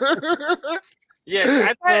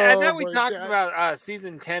 Yes, I thought we talked about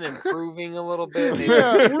season 10 improving a little bit. Maybe.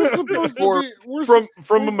 Yeah, we're supposed to be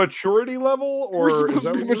from a maturity level, or we're supposed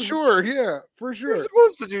to be mature. Yeah, for sure. We're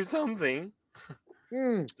supposed to do something.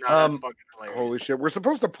 No, that's fucking hilarious. Holy shit, we're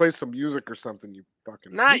supposed to play some music or something. You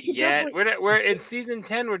fucking not yet. We're in season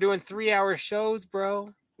 10. We're doing 3-hour shows,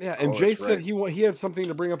 bro. Yeah, and Jay said he had something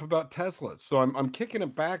to bring up about Tesla, so I'm kicking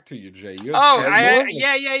it back to you, Jay.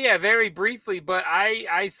 Yeah, very briefly, but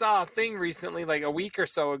I saw a thing recently, like a week or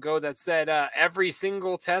so ago, that said every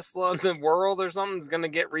single Tesla in the world or something is gonna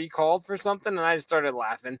get recalled for something, and I just started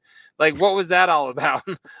laughing. Like, what was that all about?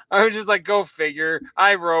 I was just like, go figure.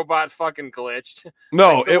 iRobot fucking glitched.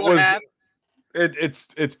 No, like, so it was. happened?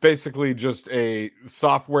 It's basically just a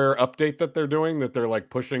software update that they're doing, that they're like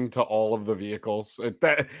pushing to all of the vehicles.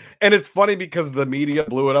 And it's funny because the media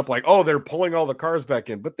blew it up like, oh, they're pulling all the cars back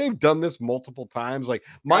in, but they've done this multiple times. Like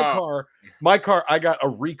my car, I got a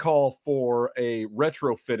recall for a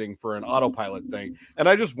retrofitting for an autopilot thing, and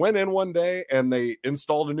I just went in one day and they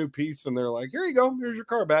installed a new piece, and they're like, here you go, here's your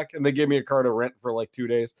car back, and they gave me a car to rent for like 2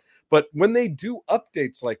 days. But when they do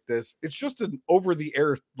updates like this, it's just an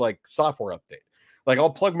over-the-air like software update. Like I'll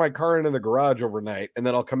plug my car into the garage overnight, and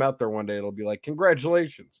then I'll come out there one day. It'll be like,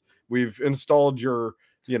 congratulations, we've installed your,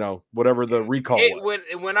 whatever the recall was.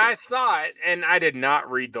 When I saw it, and I did not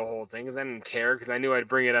read the whole thing because I didn't care, because I knew I'd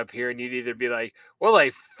bring it up here, and you'd either be like, well,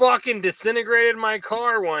 I fucking disintegrated my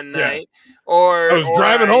car one night, or I was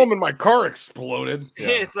driving home and my car exploded. Yeah.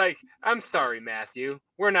 It's like, I'm sorry, Matthew,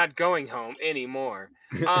 we're not going home anymore.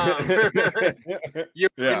 You're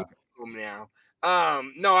home now.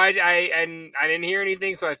 No, I didn't hear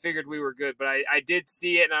anything, so I figured we were good. But I did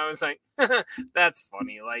see it, and I was like, that's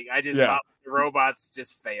funny. Like I just thought the robots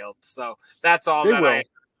just failed. So that's all I heard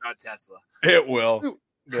about Tesla. It will.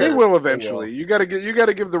 They will eventually. You gotta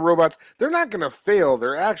give the robots. They're not gonna fail.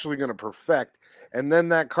 They're actually gonna perfect. And then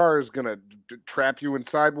that car is gonna trap you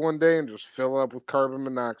inside one day and just fill up with carbon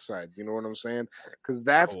monoxide. You know what I'm saying? Because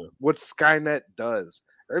that's what Skynet does.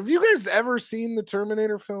 Have you guys ever seen the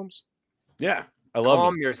Terminator films? Yeah, I love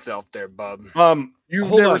Calm yourself there, bub.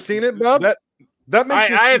 You've never seen it, bub? That makes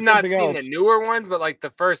me I have not seen the newer ones, but like the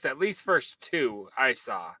first two I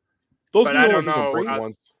saw. Those but are I don't know. great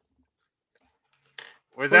ones.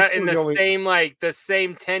 Was that in the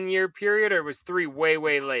same 10-year period, or was 3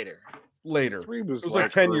 way later? Later. 3 was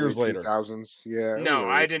like 10 years later. 2000s. Yeah. No,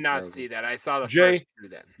 I did not see that. I saw the Jay, first 2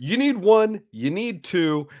 then. You need 1, you need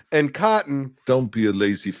 2, and Cotton. Don't be a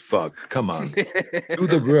lazy fuck. Come on. Do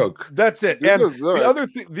the work. That's it. And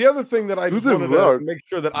the other thing that I just wanted to make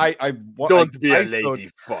sure that I don't be a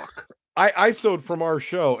lazy fuck. I ISO'd from our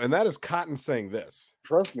show, and that is Cotton saying this.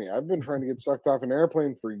 Trust me, I've been trying to get sucked off an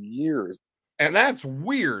airplane for years. And that's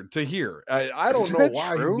weird to hear. I don't know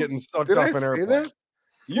why he's getting sucked off an airplane. That?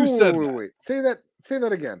 You said wait. Say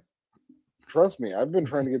that again. Trust me, I've been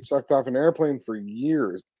trying to get sucked off an airplane for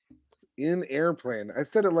years. In airplane. I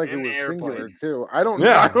said it like it was singular too. I don't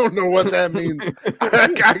know what that means.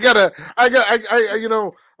 I got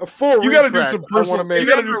a full. You got to do some personal. You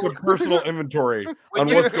got to do some personal inventory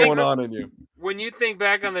on what's going on in you. When you think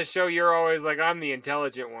back on the show, you're always like, "I'm the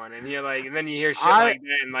intelligent one," and you're like, and then you hear shit like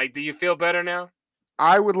that, and like, do you feel better now?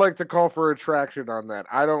 I would like to call for a traction on that.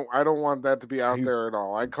 I don't want that to be out there at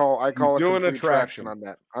all. I call a complete traction on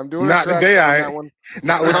that. I'm doing not today. On that one.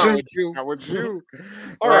 Not with you. Not with you.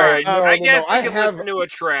 All right. I guess I can listen to a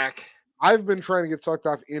track. I've been trying to get sucked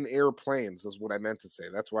off in airplanes. Is what I meant to say.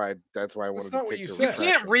 That's why I wanted to take the You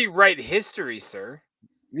can't rewrite history, sir.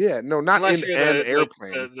 Yeah, no, not unless in an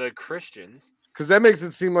airplane. The Christians. Because that makes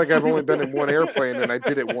it seem like I've only been in one airplane and I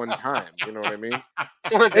did it one time. You know what I mean?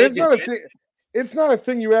 It's not a thing. It's not a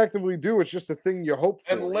thing you actively do. It's just a thing you hope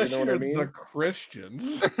for. Unless you know you're what I mean? the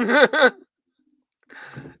Christians.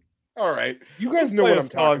 All right, you guys know what I'm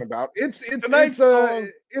talking about. It's a My fan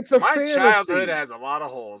childhood has a lot of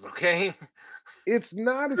holes. Okay. it's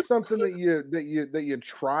not something that you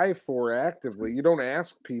try for actively. You don't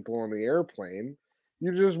ask people on the airplane.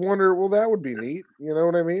 You just wonder, well, that would be neat. You know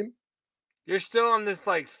what I mean? You're still on this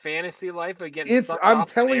like fantasy life of getting. I'm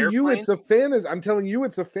telling you, it's a fantasy. I'm telling you,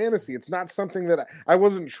 it's a fantasy. It's not something that I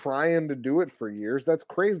wasn't trying to do it for years. That's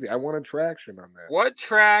crazy. I want traction on that. What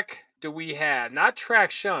track do we have? Not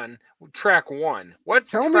traction. Track one. What's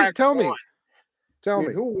tell track me? one? Tell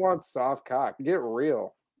me. Who wants soft cock? Get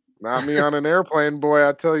real. Not me on an airplane, boy.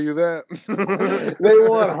 I tell you that. They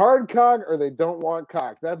want hard cock or they don't want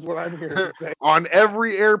cock. That's what I'm here to say. On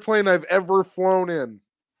every airplane I've ever flown in.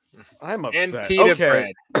 I'm upset. And pita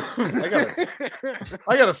bread.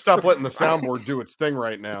 I gotta stop letting the soundboard do its thing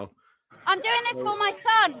right now. I'm doing this for my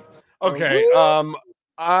son. Okay.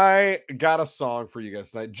 I got a song for you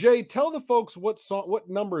guys tonight. Jay, tell the folks what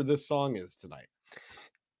number this song is tonight.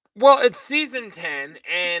 Well, it's season 10,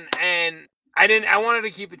 and I wanted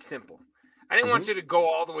to keep it simple. I didn't want you to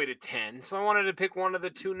go all the way to 10, so I wanted to pick one of the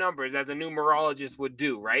two numbers as a numerologist would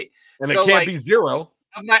do, right? And it can't be 0.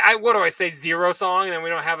 What do I say? 0 song, and then we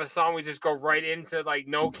don't have a song. We just go right into like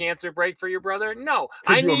no cancer break for your brother. No,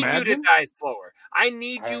 I need you to die slower. I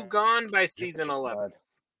need you gone by season 11.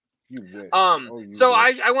 So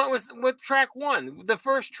I went with track 1, the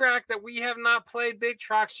first track that we have not played. Big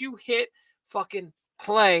Trucks, you hit fucking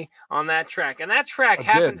play on that track, and that track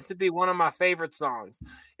happens to be one of my favorite songs.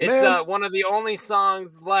 It's one of the only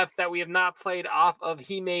songs left that we have not played off of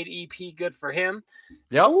He Made EP. Good for him.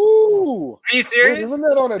 Yep. Ooh. Are you serious? Isn't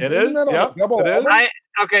that on a double? It is.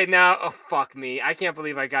 Okay, now fuck me. I can't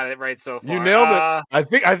believe I got it right so far. You nailed it. I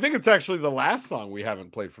think it's actually the last song we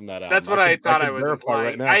haven't played from that album. That's what I thought I was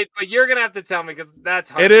implying. Right, but you're gonna have to tell me because that's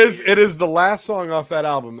hard. It is the last song off that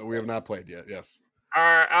album that we have not played yet. Yes.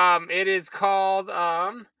 It is called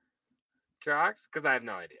Drugs, because I have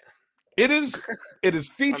no idea. It is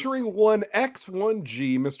featuring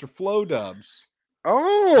 1X1G, Mr. Flo Dubs.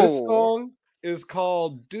 Oh, this song is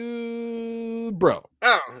called Dude Bro.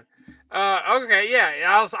 Oh, okay,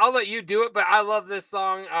 yeah. I'll let you do it, but I love this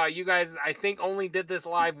song. You guys, I think, only did this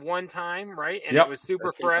live one time, right? And it was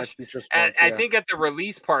super fresh. I think at the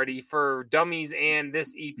release party for Dummies and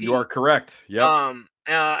this EP. You are correct. Yep.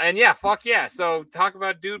 And yeah, fuck yeah. So talk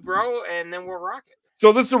about Dude Bro, and then we'll rock it.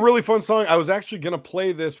 So this is a really fun song. I was actually gonna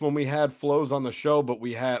play this when we had Flows on the show, but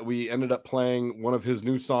we ended up playing one of his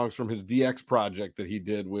new songs from his DX project that he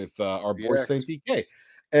did with our boy Saint DK.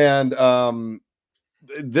 And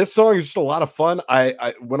this song is just a lot of fun.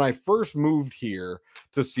 I when I first moved here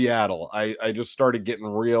to Seattle, I just started getting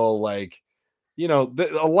real like, a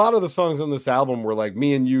lot of the songs on this album were like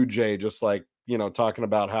me and you, Jay, just like, talking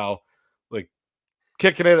about how like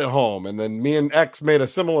kicking it at home. And then me and X made a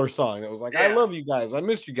similar song that was like, I love you guys. I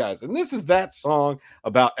miss you guys. And this is that song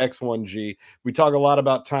about X1G. We talk a lot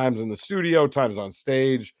about times in the studio, times on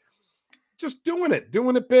stage, just doing it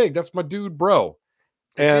big. That's my dude, bro.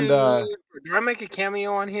 And do I make a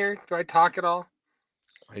cameo on here? Do I talk at all?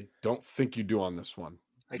 I don't think you do on this one.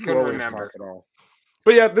 I couldn't remember at all.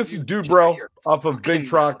 But yeah, this is Dude Bro off of Big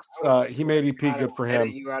Trucks. He made EP. Good for him.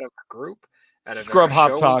 Edit you out of a group. Out of Scrub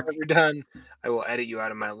Hop Talk. Ever done. I will edit you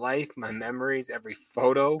out of my life, my memories, every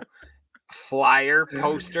photo, flyer,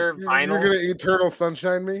 poster, vinyl. You're gonna eternal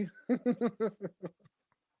sunshine me.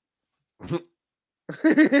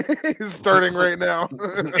 He's starting right now.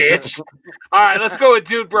 Bitch. All right, let's go with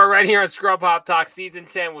Dude Bro right here on Scrub Hop Talk Season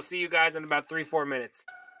 10. We'll see you guys in about 3-4 minutes.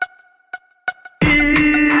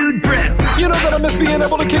 You know that I miss being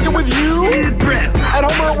able to kick it with you. At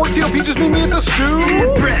home or at work, TOP just meet me at the stew.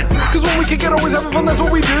 Cause when we kick it, always having fun, that's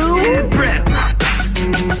what we do.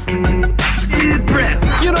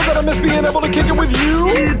 You know that I miss being able to kick it with you.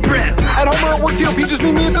 At home or at work, TOP just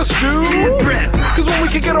meet me at the stew. Cause when we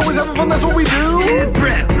kick it, always having fun, that's what we do.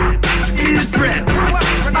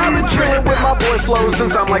 I've been chilling with my boy Flo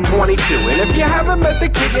since I'm like 22. And if you haven't met the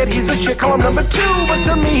kid yet, he's a shit, call him number 2. But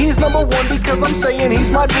to me, he's number 1 because I'm saying he's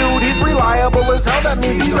my dude. He's reliable as hell, that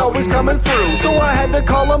means he's always coming through. So I had to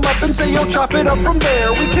call him up and say, yo, chop it up from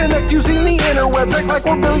there. We connect using the interwebs, act like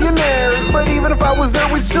we're billionaires. But even if I was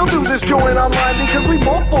there, we'd still do this joint online because we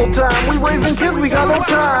both full-time. We raising kids, we got no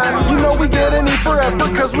time. You know we get an E for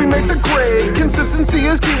effort cause we make the grade. Consistency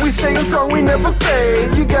is key, we staying strong, we never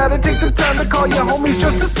fade. You gotta take the time to call your homies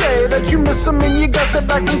just to say that you miss them and you got their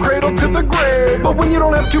back from cradle to the grave. But when you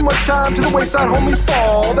don't have too much time, to the wayside homies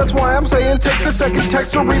fall. That's why I'm saying take a second,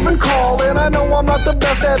 text or even call. And I know I'm not the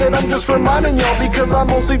best at it, I'm just reminding y'all because I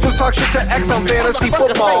mostly just talk shit to X on fantasy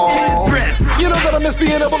football. You know that I miss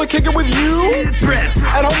being able to kick it with you.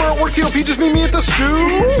 At home or at work, TOP just meet me at the stew.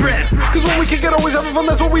 Cause when we kick it, always having fun,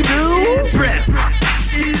 that's what we do.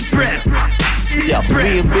 Yeah,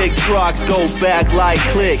 me and Big Trucks go back like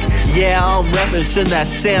click. Yeah, I'm referencing that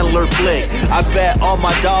Sandler flick. I bet all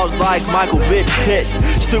my dogs like Michael Bitch Pitts.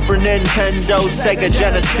 Super Nintendo, Sega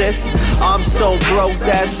Genesis. I'm so broke,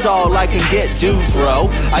 that's all I can get, dude, bro.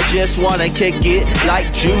 I just wanna kick it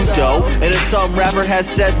like judo. And if some rapper has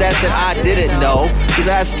said that, then I didn't know. Cause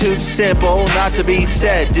that's too simple not to be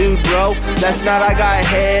said, dude, bro. Last night I got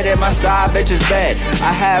head and my side bitch's bed.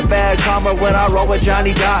 I have bad karma when I roll with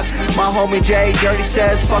Johnny Doc. My homie Jay Dirty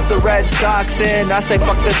says fuck the Red Sox, and I say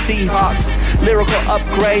fuck the Seahawks. Lyrical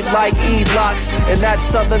upgrade like E-Locks, and that's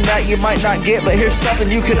something that you might not get, but here's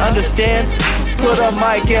something you can understand. Put a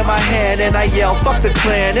mic in my hand and I yell fuck the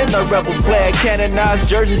Klan and the rebel flag. Canonized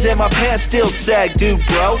jerseys in my pants still sag, dude,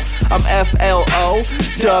 bro. I'm FLO,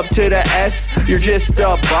 dub to the S. You're just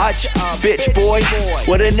a botch, bitch boy.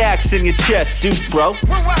 What an axe in your chest, dude, bro.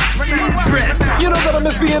 You know that I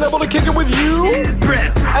miss being able to kick it with you.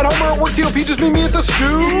 At home or at work, TOP just meet me at the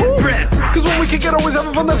stew. Cause when we kick it, always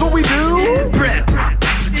having fun, that's what we do.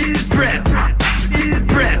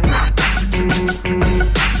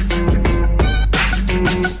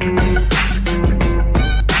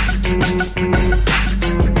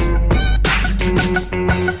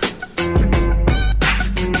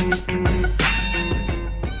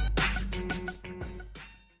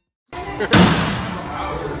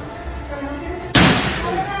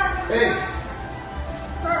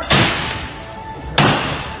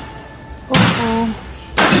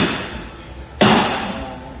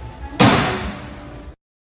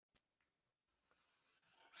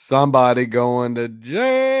 Somebody going to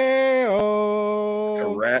jail.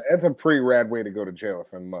 That's a pretty rad way to go to jail,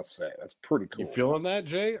 if I must say. That's pretty cool. You feeling that,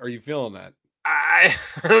 Jay? Are you feeling that? I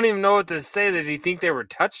don't even know what to say. Did he think they were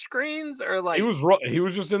touch screens or like he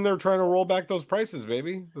was just in there trying to roll back those prices,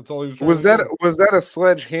 baby. That's all he was trying was to do. Was that a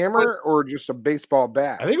sledgehammer or just a baseball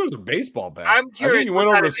bat? I think it was a baseball bat. I'm curious. I think he went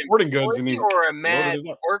over to Sporting Goods and he or a mad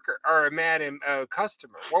worker or a mad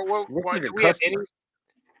customer. What like do we have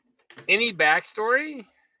any backstory?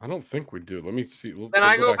 I don't think we do. Let me see. Then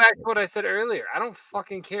I go back to what I said earlier. I don't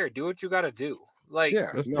fucking care. Do what you got to do. Like,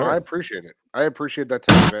 yeah, no, I appreciate it. I appreciate that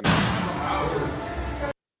type of energy.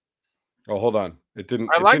 Oh, hold on. It didn't.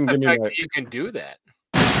 I like the fact that you can do that.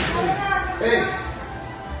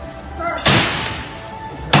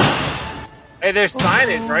 Hey, there's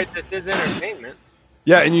signage, right? This is entertainment.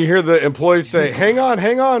 Yeah, and you hear the employees say, hang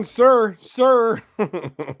on, sir. If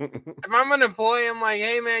I'm an employee, I'm like,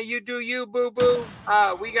 hey, man, you do you, boo-boo.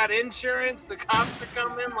 We got insurance. The cops are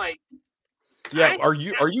coming. Like, yeah, are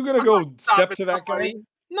you going to go step to that guy?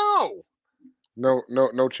 No,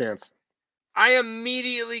 chance. I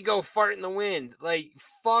immediately go fart in the wind. Like,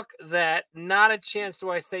 fuck that. Not a chance do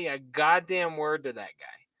I say a goddamn word to that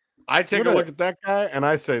guy. I take a look at that guy and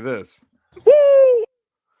I say this. Woo!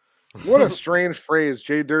 What a strange phrase,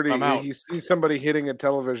 Jay Dirty. He sees somebody hitting a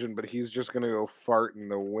television, but he's just going to go fart in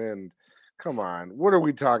the wind. Come on. What are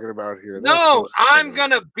we talking about here? No, I'm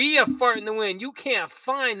going to be a fart in the wind. You can't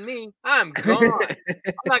find me. I'm gone.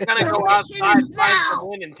 I'm not going to go outside, fart in the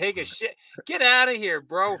wind, and take a shit. Get out of here,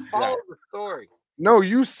 bro. Follow the story. No,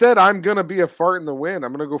 you said I'm going to be a fart in the wind.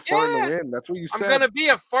 I'm going to go fart in the wind. That's what you said. I'm going to be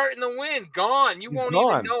a fart in the wind. Gone. You won't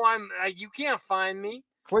even know I'm you can't find me.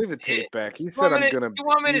 Play the tape back. He said I'm going to. You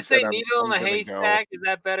want me to say needle in the haystack? Is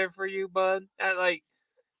that better for you, bud?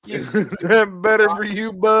 Is that better for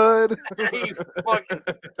you, bud? You fucking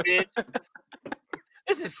bitch.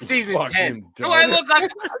 This is season 10. Do I look like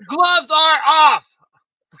gloves are off?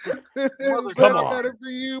 Come on. Better for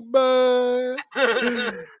you, bud.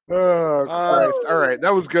 Oh Christ! All right,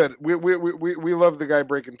 that was good. We love the guy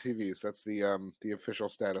breaking TVs. That's the official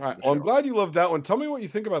status. Right, of the show. I'm glad you loved that one. Tell me what you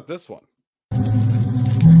think about this one.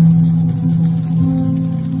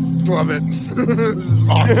 Love it. This is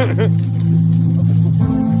awesome.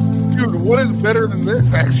 Dude, what is better than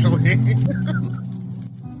this, actually?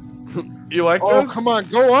 You like this? Oh, come on.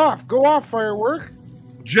 Go off, firework.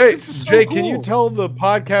 Jay, so can you tell the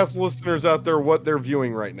podcast listeners out there what they're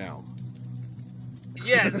viewing right now?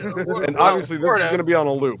 Yeah. And obviously this is going to be on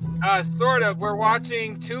a loop. Sort of. We're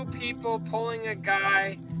watching two people pulling a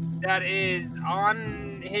guy that is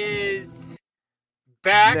on his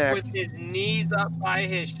back with his knees up by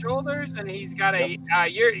his shoulders, and he's got a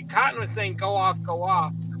Cotton was saying go off.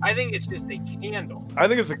 I think it's just a candle. I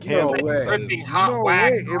think it's a candle. Dripping hot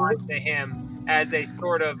wax onto him as a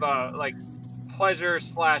sort of like pleasure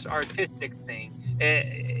 / artistic thing.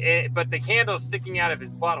 But the candle's sticking out of his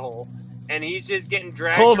butthole, and he's just getting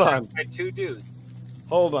dragged by two dudes.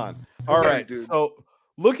 Hold on. All right. So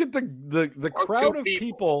look at the crowd of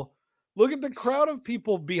people Look at the crowd of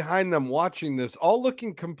people behind them watching this, all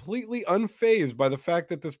looking completely unfazed by the fact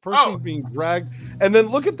that this person's being dragged. And then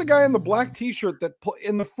look at the guy in the black t-shirt that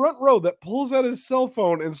in the front row that pulls out his cell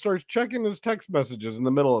phone and starts checking his text messages in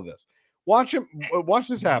the middle of this. Watch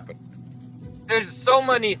this happen. There's so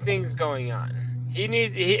many things going on.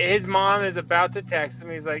 His mom is about to text him.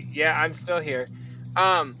 He's like, "Yeah, I'm still here."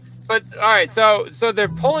 But all right, so they're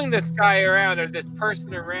pulling this guy around, or this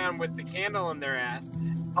person around with the candle in their ass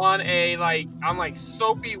on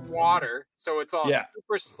soapy water, so it's all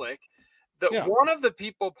super slick. One of the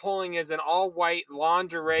people pulling is an all white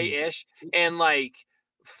lingerie-ish and like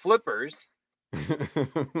flippers.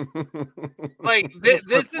 Like this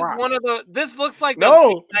is one of the. This looks like they're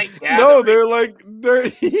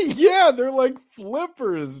like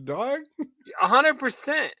flippers, dog.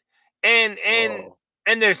 100%. And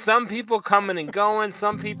there's some people coming and going.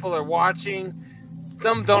 Some people are watching.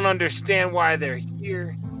 Some don't understand why they're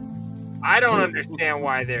here. I don't understand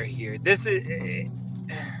why they're here. This is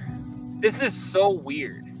so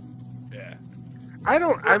weird. Yeah. I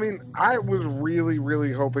was really,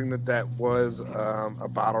 really hoping that was a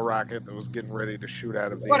bottle rocket that was getting ready to shoot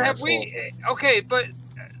out of the asshole. Okay, but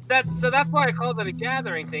that's why I called it a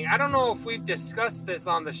gathering thing. I don't know if we've discussed this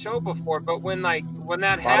on the show before, but when that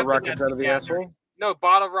happened, bottle rockets out of the asshole? No,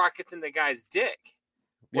 bottle rockets in the guy's dick.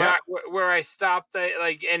 Where I stopped,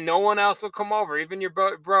 and no one else would come over. Even your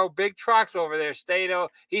bro, Big Trucks over there,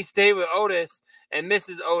 he stayed with Otis and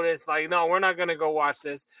Mrs. Otis. Like, no, we're not gonna go watch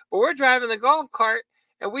this. But we're driving the golf cart,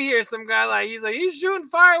 and we hear some guy he's shooting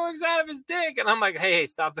fireworks out of his dick, and I'm like, hey,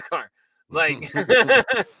 stop the car, like.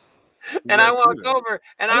 And I walked over,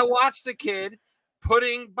 and I watched the kid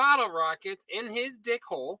putting bottle rockets in his dick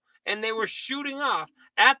hole, and they were shooting off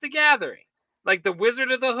at the gathering. Like the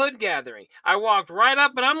Wizard of the Hood gathering. I walked right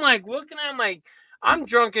up and I'm like looking at him like I'm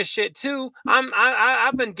drunk as shit too.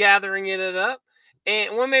 I've been gathering it up.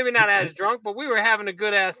 And well, maybe not as drunk, but we were having a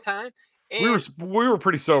good ass time. And we were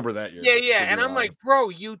pretty sober that year. Yeah. And I'm like, bro,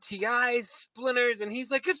 UTIs, splinters, and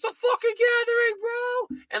he's like, it's the fucking gathering,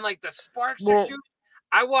 bro. And like the sparks are shooting.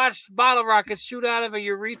 I watched bottle rockets shoot out of a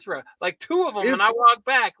urethra, like 2 of them, and I walked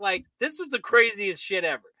back. Like, this was the craziest shit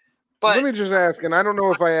ever. But let me just ask, and I don't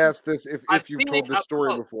know if I asked this if you've told this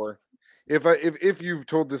story before. If you've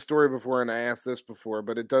told this story before and I asked this before,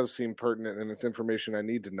 but it does seem pertinent and it's information I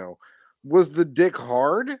need to know. Was the dick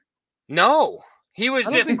hard? No. He was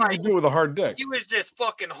just like do with a hard dick. He was just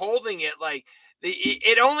fucking holding it like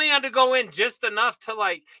it only had to go in just enough to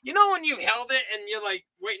like, you know, when you held it and you're like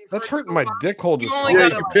waiting for that's hurting my dick hold. You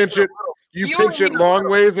can pinch it. You pinch it long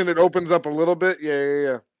ways and it opens up a little bit.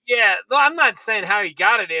 Yeah. Yeah, though I'm not saying how he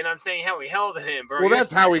got it in. I'm saying how he held it in, bro. Well,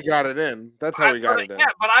 that's how he got it in. That's how he got it in. Yeah,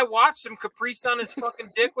 but I watched him caprice on his fucking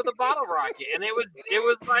dick with a bottle rocket, and it was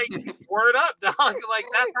like word up, dog. Like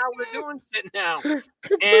that's how we're doing shit now.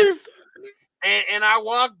 And I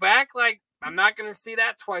walked back like I'm not gonna see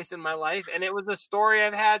that twice in my life, and it was a story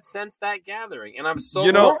I've had since that gathering, and I'm so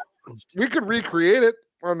we could recreate it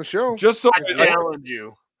on the show. Just so I challenge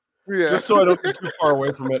you. Yeah. Just so I don't get too far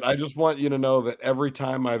away from it, I just want you to know that every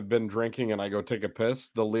time I've been drinking and I go take a piss,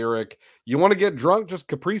 the lyric, "You want to get drunk? Just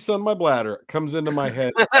Capri Sun my bladder," comes into my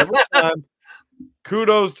head every time.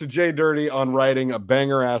 Kudos to Jay Dirty on writing a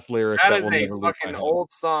banger ass lyric. That is a fucking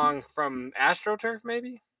old song from AstroTurf,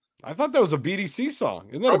 maybe? I thought that was a BDC song.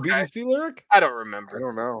 Isn't that a BDC lyric? I don't remember. I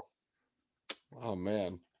don't know. Oh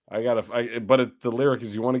man. The lyric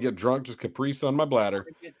is, "You want to get drunk? Just Capri Sun my bladder."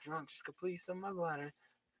 Get drunk, just Capri Sun my bladder.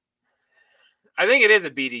 I think it is a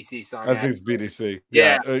BDC song. I think it's BDC.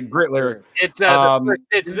 Yeah. Great lyric. It's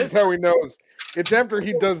this is how he knows. It's after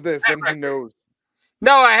he does this, then he knows.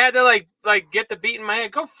 No, I had to like get the beat in my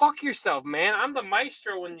head. Go fuck yourself, man. I'm the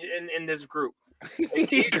maestro in this group.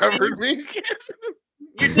 He covered me.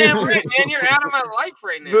 You're damn right, man. You're out of my life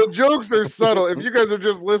right now. The jokes are subtle. If you guys are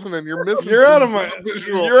just listening, you're missing. You're out of my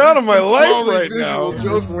life right now.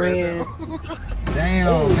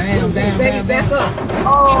 Damn. Baby, back up.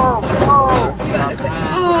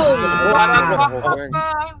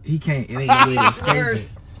 He can't. It ain't no way to escape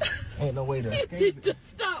it. Ain't no way to escape it.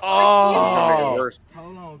 Stop.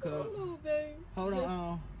 Hold on, cuz. Hold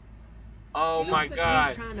on. Oh my God.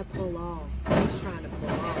 He's trying to pull off,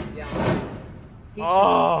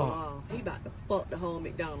 y'all. He about to fuck the whole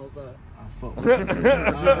McDonald's up. And this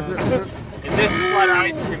is what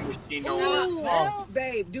ice cream machine no,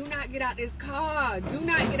 babe, do not get out this car. Oh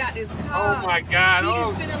my God. He's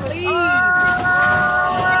finna leave. Oh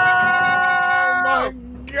my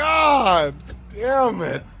God. Damn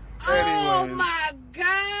it. Oh my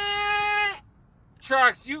God.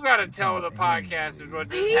 Trucks, you gotta tell the podcasters what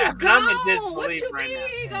just He happened. gone. I'm in What disbelief you right mean now.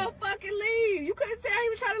 he ain't gonna fucking leave? You couldn't say he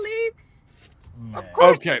was trying to leave. Of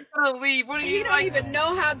course Okay. he's gonna leave. What do He you don't like? even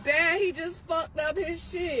know how bad he just fucked up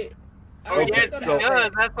his shit. Oh, yes, he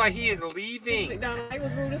does. That's why he is leaving. McDonald, I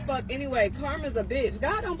was rude as fuck anyway. Karma's a bitch.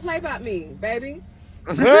 God don't play by me, baby.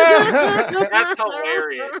 That's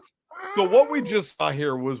hilarious. So what we just saw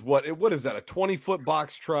here was what is that? A 20-foot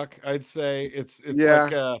box truck? I'd say it's Yeah.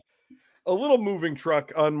 like a little moving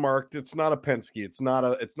truck, unmarked. It's not a Penske. It's not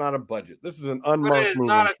a budget. This is an unmarked But it is moving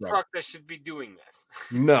not a truck. truck that should be doing this.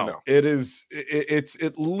 No, it is. It's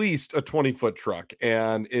at least a 20-foot truck,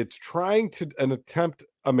 and it's trying to attempt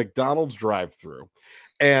a McDonald's drive-through,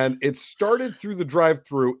 and it started through the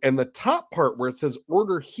drive-through, and the top part where it says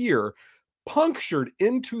 "Order Here" punctured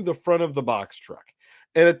into the front of the box truck.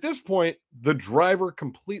 And at this point, the driver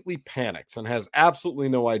completely panics and has absolutely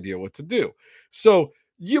no idea what to do. So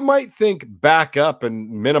you might think back up and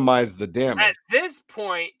minimize the damage. At this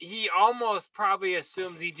point, he almost probably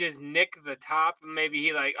assumes he just nicked the top, and maybe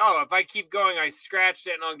he like, oh, if I keep going, I scratched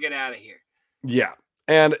it and I'll get out of here. Yeah.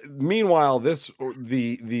 And meanwhile,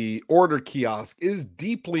 the order kiosk is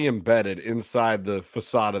deeply embedded inside the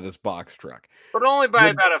facade of this box truck. But only by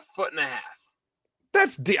about 1.5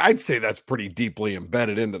 feet. I'd say that's pretty deeply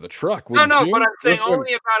embedded into the truck. No, wouldn't you? but I'm saying Listen,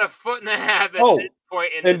 only about 1.5 feet at this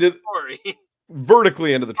point in and this story.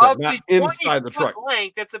 vertically into the truck, Of not the inside the 20-foot truck.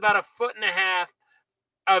 length, that's about 1.5 feet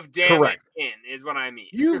of damage Correct. in, is what I mean.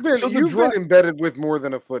 You've been embedded with more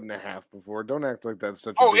than 1.5 feet before. Don't act like that's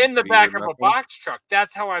such. Oh, a big in the feat back or of a nothing. box truck.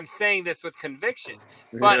 That's how I'm saying this with conviction.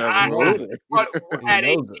 But Yeah, but he at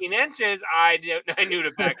knows 18 inches, I knew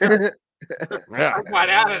to back up. I got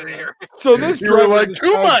out of there. So this You were driver like, too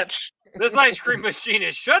decides- much. This ice cream machine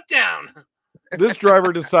is shut down. This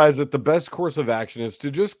driver decides that the best course of action is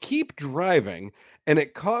to just keep driving, and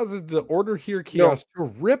it causes the Order Here kiosk to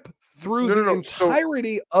rip through the So-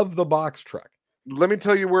 entirety of the box truck. Let me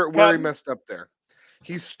tell you where he messed up there.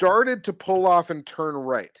 He started to pull off and turn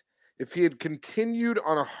right. If he had continued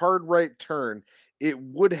on a hard right turn, it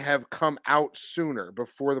would have come out sooner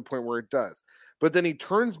before the point where it does. But then he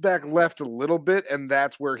turns back left a little bit, and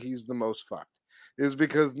that's where he's the most fucked. Is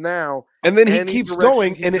because now, And then he any keeps direction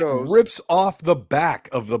going, he and goes- it rips off the back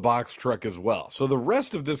of the box truck as well. So the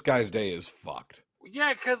rest of this guy's day is fucked.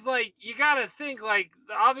 Yeah, because like you gotta think like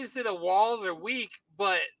obviously the walls are weak,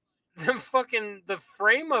 but the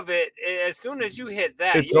frame of it, as soon as you hit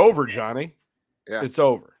that, It's over, Johnny. Yeah, it's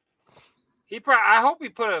over. I hope he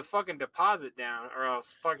put a fucking deposit down, or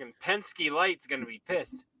else fucking Penske Light's gonna be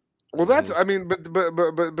pissed. Well, that's I mean,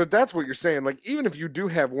 but that's what you're saying. Like, even if you do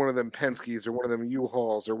have one of them Penske's or one of them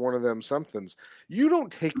U-Hauls or one of them somethings, you don't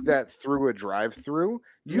take that through a drive-through.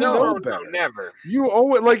 You know better. Never. You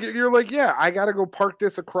owe it. Like, you're like, yeah, I got to go park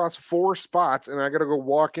this across 4 spots, and I got to go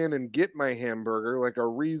walk in and get my hamburger like a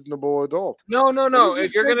reasonable adult. No. What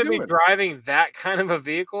is If you're this guy gonna be doing? driving that kind of a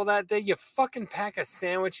vehicle that day, you fucking pack a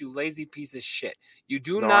sandwich, you lazy piece of shit. You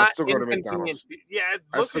do No, I not still go to inconvenience. McDonald's. Yeah,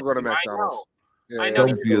 I look still at go to you, I McDonald's. know. Yeah, I yeah. know.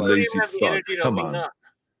 Don't be a You lazy even have the fuck. energy to Come lean on. up.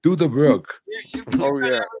 Do the work. You've Oh, done yeah.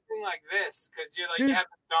 everything like this because you're like you have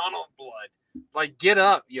McDonald blood. Like, get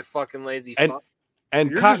up, you fucking lazy fuck.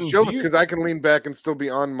 And You're Cotton, just jealous do you- because I can lean back and still be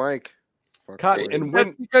on mic. Fuck Cotton, boy. and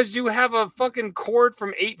That's because you have a fucking cord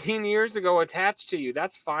from 18 years ago attached to you.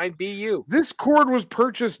 That's fine. Be you. This cord was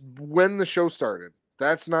purchased when the show started.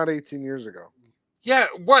 That's not 18 years ago. Yeah,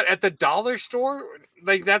 what at the dollar store?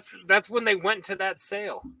 Like that's when they went to that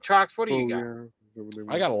sale. Trox, what do you got?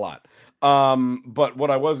 I got a lot. But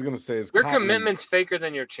what I was going to say is Your Cotton, commitment's faker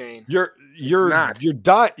than your chain. Your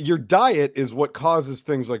diet is what causes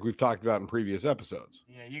things like we've talked about in previous episodes.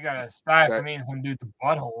 Yeah, you gotta stop for me and some dude's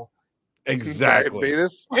butthole. Exactly.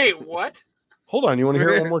 Diabetes? Wait, what? Hold on, you want to hear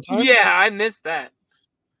it one more time? Yeah, I missed that.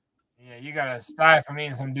 Yeah, you gotta stop for me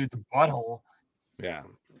and some dude's butthole. Yeah.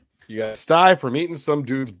 You got to sty from eating some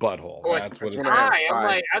dude's butthole. Oh, That's what it's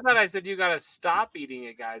I thought I said you gotta stop eating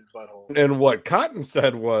a guy's butthole. And what Cotton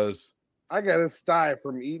said was, I got to sty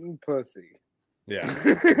from eating pussy. yeah.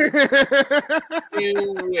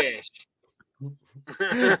 You wish.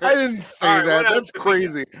 I didn't say All right, that. what else That's did we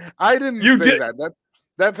crazy. I didn't You say did- that.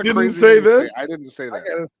 That's a didn't crazy say thing to that? I didn't say that. I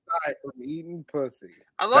got to sty from eating pussy.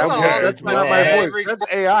 I love how that's like not my voice. every That's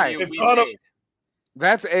fucking AI. you It's we on a- made.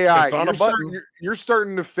 That's AI. It's on a button. You're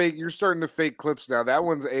starting to fake. You're starting to fake clips now. That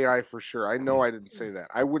one's AI for sure. I know I didn't say that.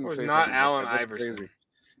 I wouldn't It was say not something like Allen that. That's Iverson. crazy.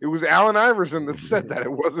 It was Allen Iverson that said that.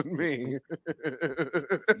 It wasn't me.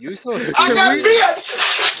 You so I got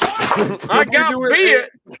I got beer.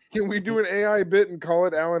 Can we do an AI bit and call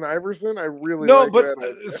it Allen Iverson? I really No, like but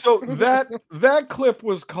that. so that clip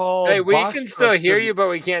was called. Hey, we Box can still Truck hear Tribute. you, but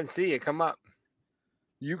we can't see you. Come up.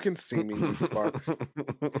 You can see me, you fuck.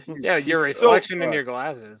 Yeah, your reflection in your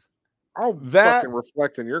glasses. I'll fucking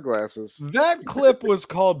reflect in your glasses. That clip was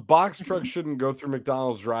called "Box Trucks Shouldn't Go Through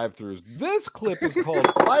McDonald's Drive-Thrus." This clip is called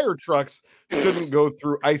 "Fire Trucks Shouldn't Go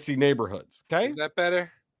Through Icy Neighborhoods." Okay, Is that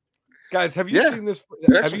better? guys, have you seen this?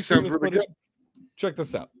 Have you seen this really footage? good. Check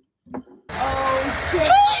this out. Oh, shit.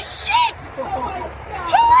 Holy shit!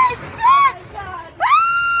 Holy shit!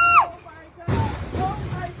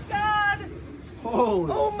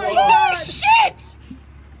 Holy Oh my god! Shit!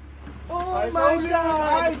 Oh my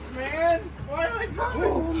god! Ice, man! Why are they coming?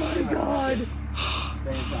 Oh my god!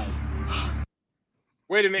 Stay inside.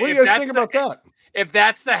 Wait a minute. What do you guys think about that? If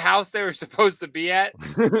that's the house they were supposed to be at,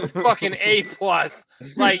 fucking A+.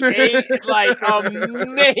 Like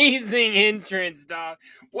amazing entrance, dog.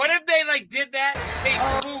 What if they like did that? They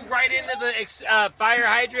flew right into the fire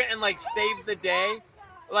hydrant and like saved the day.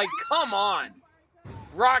 Like, come on,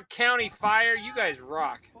 Rock County Fire, you guys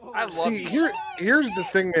rock. I love you. Here's the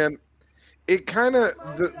thing, man. It kind of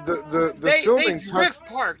the filming they drift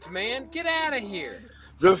parked, man. Get out of here.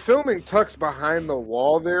 The filming tucks behind the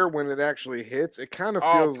wall there when it actually hits. It kind of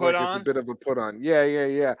feels like it's a bit of a put on.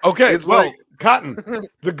 Yeah. Okay, it's well, like Cotton,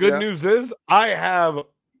 the good news is I have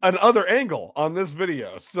another angle on this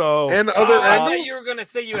video. So I I thought you were gonna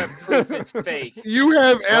say you have proof it's fake. You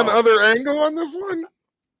have another angle on this one?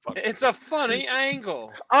 It's a funny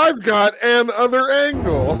angle. I've got another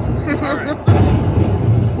angle. All right.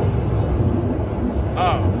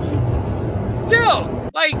 Oh. Still,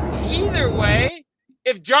 like, either way,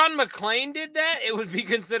 if John McClane did that, it would be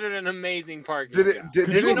considered an amazing parking Did it? job. Did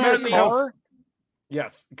You it know have what I mean? car?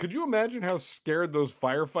 yes, could you imagine how scared those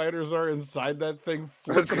firefighters are inside that thing,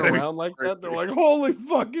 That's flipping gonna be around like that? They're like, "Holy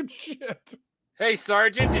fucking shit!" Hey,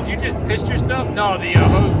 Sergeant, did you just piss yourself? No, the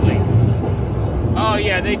hose leak. Oh,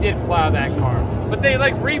 yeah, they did plow that car. But they,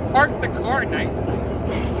 like, reparked the car nicely.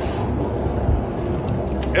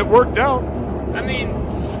 It worked out. I mean,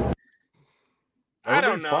 I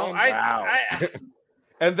don't Everybody's know. fine. I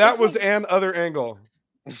And that was an other angle.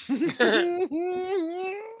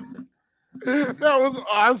 That was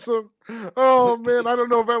awesome. Oh man, I don't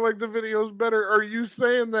know if I like the videos better. Are you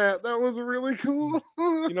saying that? That was really cool.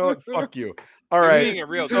 You know what? Fuck you. All You're right. being a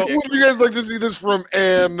real So dick. would you guys like to see this from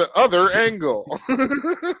an other angle?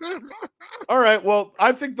 All right. Well,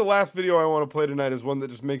 I think the last video I want to play tonight is one that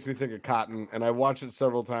just makes me think of Cotton, and I watched it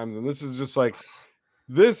several times, and this is just like,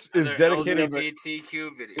 this is dedicated.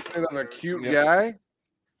 LGBTQ video. Another cute guy.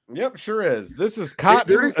 Yep, sure is. This is Hey, Cotton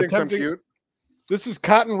Dirty thinks I'm attempting. cute. This is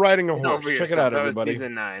Cotton riding a horse. Over Check it yourself. out, That was everybody.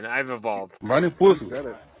 season 9. I've evolved. Running He pussy. said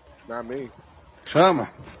it, not me. Chama.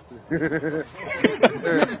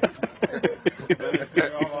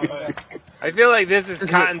 I feel like this is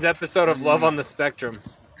Cotton's episode of Love on the Spectrum.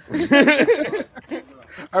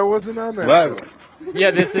 I wasn't on that Right. show.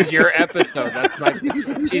 Yeah, this is your episode. That's my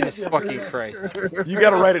Jesus fucking Christ. You got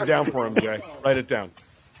to write it down for him, Jay. Write it down.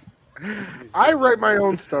 I write my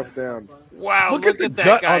own stuff down. Wow, Look look, at the at that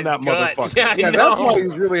gut guy's on that gut. motherfucker. Yeah, I Yeah, know. that's why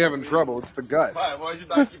he's really having trouble. It's the gut.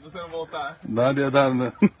 Nada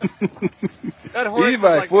dando. That horse is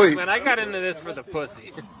vai, like, foi. look, man, I got into this for the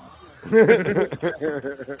pussy.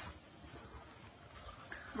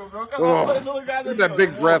 Oh, look at that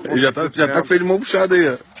big breath. Ele já tá feio de mão puxada aí,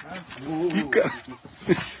 ó.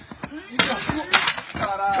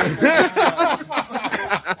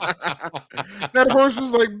 That horse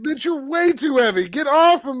was like, bitch, you're way too heavy. Get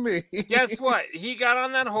off of me. Guess what? He got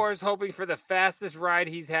on that horse hoping for the fastest ride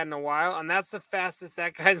he's had in a while, and that's the fastest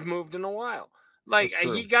that guy's moved in a while. Like, That's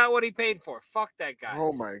true. he got what he paid for. Fuck that guy.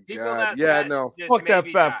 Oh my People god. that Yeah, fat no. just Fuck that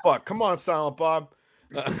maybe fat got- fuck. Come on, Silent Bob.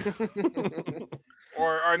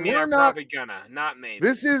 Or I mean, We're I'm not- probably gonna, not maybe.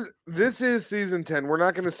 This is season 10. We're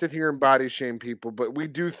not going to sit here and body shame people, but we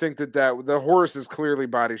do think that the horse is clearly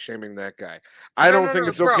body shaming that guy. I No, don't no, think no,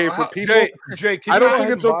 it's bro, okay for how- people. Jay, can I you don't go think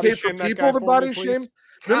ahead it's and body okay for shame that people guy to for me, body please? shame.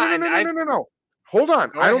 Cotton, No. Hold on.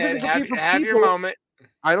 Go I don't ahead, think it's okay for have people. your moment.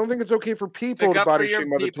 I don't think it's okay for people Stick to up for body your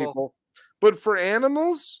shame other people. people. But for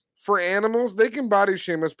animals, they can body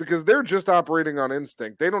shame us because they're just operating on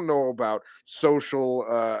instinct. They don't know about social,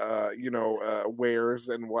 wares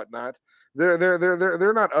and whatnot.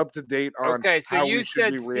 They're not up to date on. Okay, so how you we should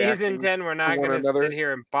said be season reacting 10, we're not one going to another. sit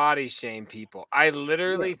here and body shame people. I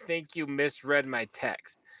literally think you misread my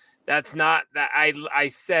text. That's not that I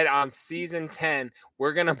said on season 10,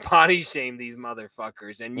 we're going to body shame these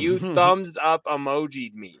motherfuckers. And you thumbs up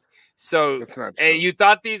emoji'd me. So, That's not true. and you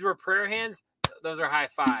thought these were prayer hands? Those are high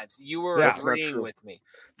fives. You were That's not agreeing true. with me.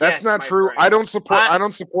 That's Yes, not my true. friend. I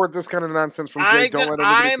don't support this kind of nonsense from Jay. Don't let anybody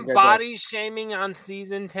I'm think I body shaming on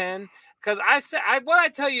season 10 because I said what I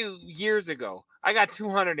tell you years ago. I got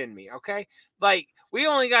 200 in me. Okay, like We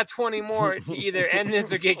only got 20 more to either end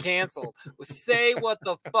this or get canceled. Say what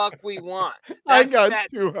the fuck we want. I got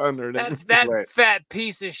 200. That's that fat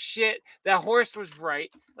piece of shit. That horse was right.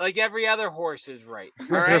 Like every other horse is right.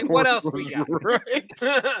 All right. What else we got? Right.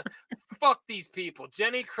 Fuck these people.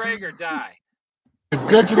 Jenny Craig or die.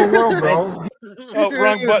 Digital world, bro. Oh,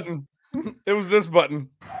 wrong button. It was this button.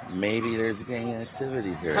 Maybe there's gang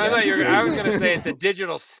activity here. I was going to say it's a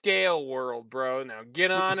digital scale world, bro. Now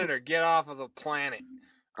get on it or get off of the planet.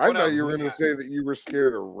 I thought you were going to say that you were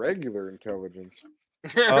scared of regular intelligence.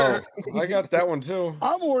 Oh, I got that one too.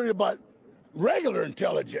 I'm worried about regular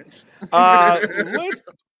intelligence.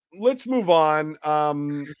 Let's move on. I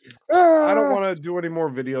don't want to do any more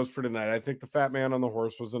videos for tonight. I think the fat man on the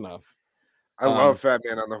horse was enough. I love Fat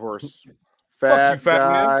Man on the Horse. Fat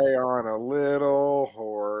guy on a little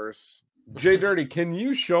horse. Jay Dirty, can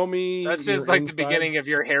you show me? That's just like the beginning of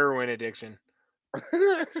your heroin addiction.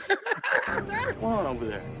 What's going on over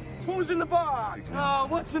there? Who's in the box? Oh,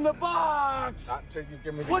 what's in the box?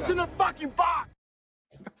 What's in the fucking box?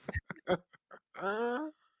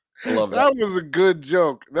 Love that was a good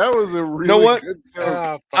joke. That was a really good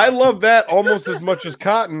joke. I love that almost as much as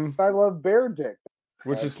Cotton. I love Bear Dick,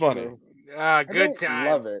 which is funny. Good times.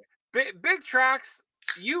 Love it. Big Tracks,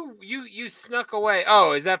 you snuck away.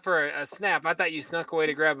 Oh, is that for a snap? I thought you snuck away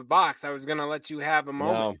to grab a box. I was gonna let you have a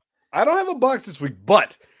moment. No, I don't have a box this week,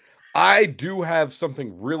 but I do have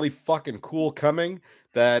something really fucking cool coming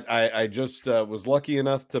that I just was lucky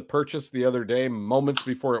enough to purchase the other day, moments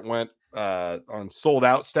before it went on sold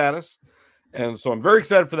out status, and so I'm very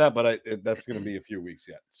excited for that. But that's going to be a few weeks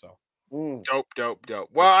yet. So dope.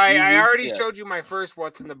 Well, I already showed you my first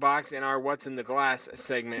what's in the box in our what's in the glass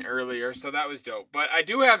segment earlier, so that was dope. But I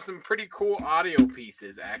do have some pretty cool audio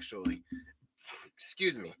pieces, actually.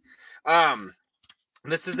 Excuse me.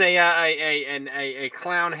 This is a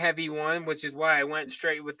clown heavy one, which is why I went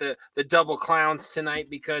straight with the double clowns tonight,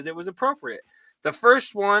 because it was appropriate. The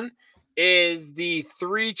first one is the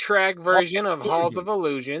 3-track version of Halls of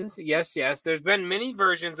Illusions. Yes. There's been many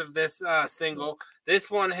versions of this single.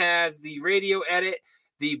 This one has the radio edit,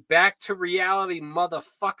 the Back to Reality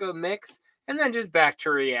motherfucker mix, and then just Back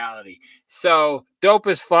to Reality. So dope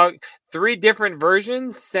as fuck. 3 different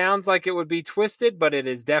versions. Sounds like it would be Twisted, but it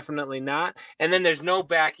is definitely not. And then there's no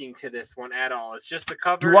backing to this one at all. It's just the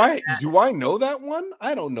cover. Do I know that one?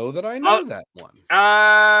 I don't know that I know that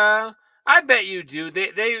one. I bet you do.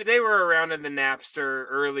 They were around in the Napster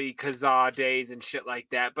early Kazaa days and shit like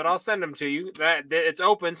that. But I'll send them to you. It's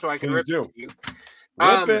open, so I can rip it to you.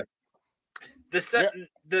 Rip it.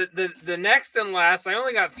 The next and last, I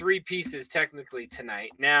only got 3 pieces technically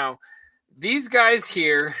tonight. Now, these guys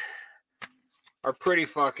here are pretty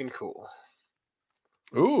fucking cool.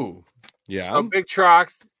 Ooh, yeah. So Big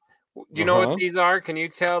Trucks. Do you know what these are? Can you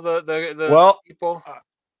tell the people?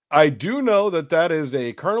 I do know that is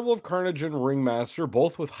a Carnival of Carnage and Ringmaster,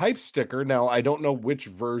 both with hype sticker. Now, I don't know which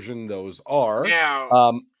version those are.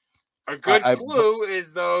 Now, a good clue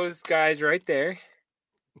is those guys right there.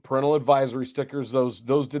 Parental advisory stickers.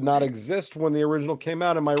 Those did not exist when the original came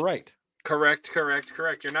out. Am I right? Correct.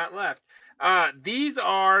 You're not left. These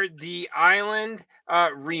are the Island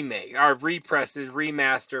remake, or represses,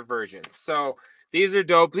 remaster versions. So these are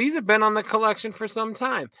dope. These have been on the collection for some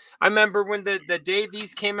time. I remember when the day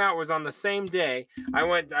these came out was on the same day. I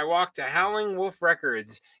walked to Howling Wolf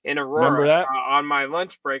Records in Aurora on my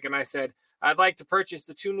lunch break, and I said, I'd like to purchase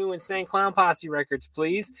the 2 new Insane Clown Posse records,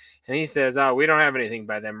 please. And he says, oh, we don't have anything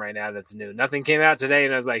by them right now that's new. Nothing came out today.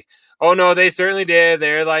 And I was like, oh, no, they certainly did.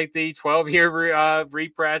 They're like the 12-year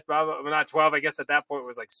repress, blah, blah, well, not 12. I guess at that point it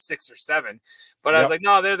was like 6 or 7. But I was like,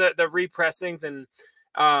 no, they're the repressings. And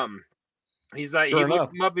he's like,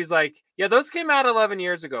 he's like, yeah, those came out 11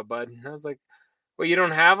 years ago, bud. And I was like, well, you don't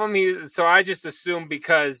have them? So I just assumed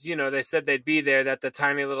because, they said they'd be there, that the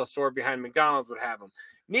tiny little store behind McDonald's would have them.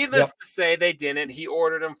 Needless to say, they didn't. He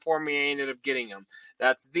ordered them for me. I ended up getting them.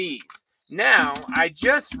 That's these. Now, I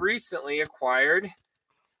just recently acquired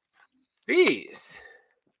these.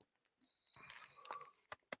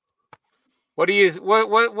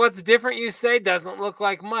 What's different, you say? Doesn't look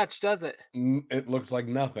like much, does it? It looks like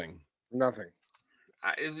nothing. Nothing.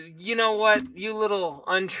 You know what? You little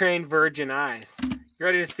untrained virgin eyes. You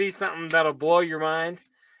ready to see something that'll blow your mind?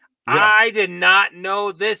 Yeah. I did not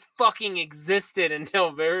know this fucking existed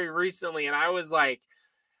until very recently, and I was like,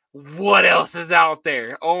 what else is out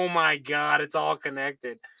there? Oh my God, it's all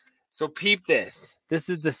connected. So peep this. This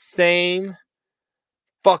is the same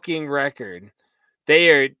fucking record.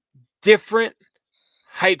 They are different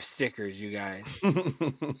hype stickers, you guys.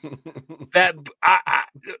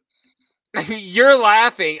 You're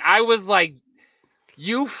laughing. I was like,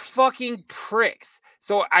 You fucking pricks.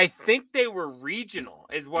 So I think they were regional,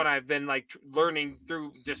 is what I've been like learning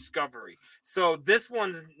through Discovery. So this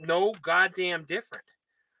one's no goddamn different.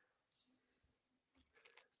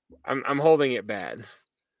 I'm holding it bad.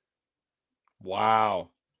 Wow.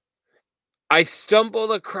 I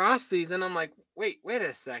stumbled across these and I'm like, wait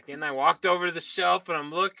a second. I walked over to the shelf and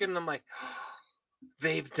I'm looking and I'm like,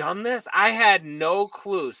 they've done this? I had no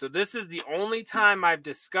clue. So this is the only time I've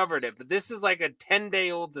discovered it, but this is like a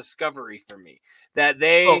 10-day-old discovery for me that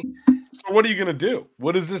they. So what are you going to do?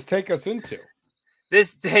 What does this take us into?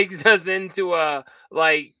 This takes us into I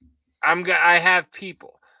have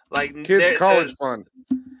people like kids college fund.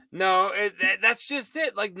 No, that's just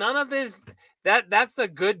it. Like none of this. That's a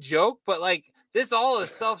good joke, but like this all is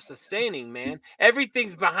self-sustaining, man.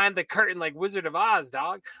 Everything's behind the curtain, like Wizard of Oz,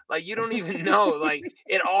 dog. Like you don't even know. Like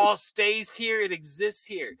it all stays here. It exists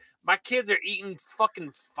here. My kids are eating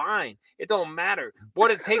fucking fine. It don't matter.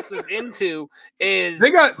 What it takes us into is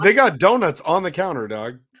they got donuts on the counter,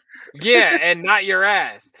 dog. Yeah, and not your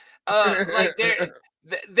ass. Like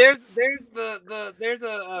there's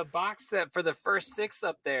a box set for the first 6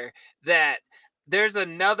 up there that. There's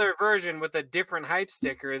another version with a different hype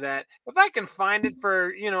sticker that if I can find it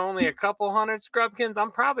for, only a couple hundred Scrubkins,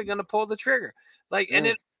 I'm probably going to pull the trigger. And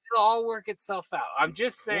it'll all work itself out. I'm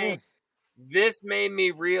just saying this made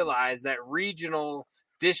me realize that regional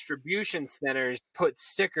distribution centers put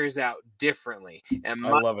stickers out differently. And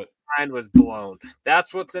I love it. Mind was blown.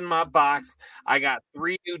 That's what's in my box. I got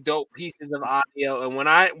 3 new dope pieces of audio. And when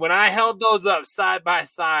I held those up side by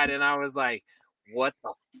side and I was like, what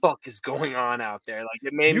the fuck is going on out there? Like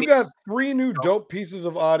it made you got 3 new dope pieces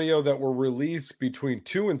of audio that were released between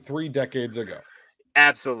 2 and 3 decades ago.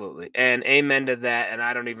 Absolutely. And amen to that. And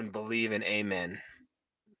I don't even believe in amen.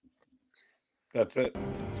 That's it.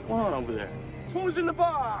 What's going on over there? Who's in the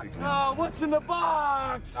box? Oh, what's in the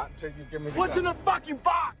box? What's in the fucking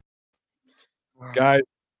box? Guys,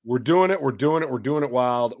 we're doing it. We're doing it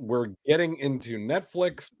wild. We're getting into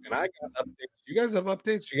Netflix, and I got updates. You guys have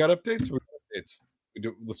updates? You got updates? We got updates.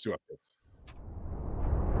 Let's do updates.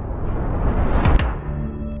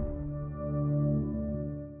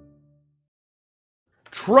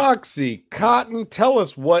 Troxy, Cotton, tell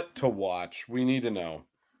us what to watch. We need to know.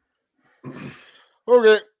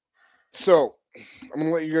 Okay, so I'm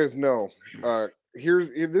gonna let you guys know.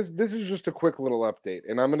 This is just a quick little update,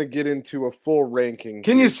 and I'm gonna get into a full ranking.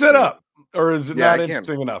 Can you sit up, or is it not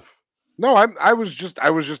interesting enough? No, I was just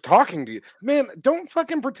talking to you, man. Don't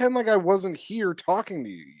fucking pretend like I wasn't here talking to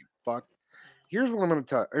you. You fuck. Here's what I'm gonna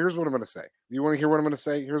tell. Here's what I'm gonna say. Do you want to hear what I'm gonna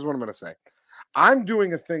say? Here's what I'm gonna say. I'm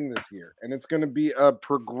doing a thing this year, and it's gonna be a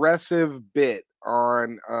progressive bit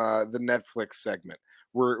on the Netflix segment.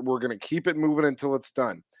 We're gonna keep it moving until it's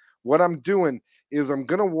done. What I'm doing is I'm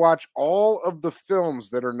gonna watch all of the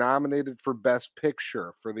films that are nominated for Best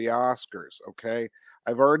Picture for the Oscars. Okay,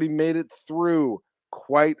 I've already made it through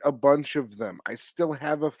quite a bunch of them. I still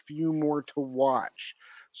have a few more to watch.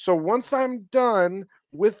 So once I'm done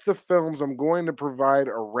with the films, I'm going to provide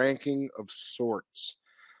a ranking of sorts.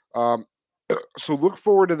 So look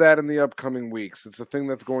forward to that in the upcoming weeks. It's a thing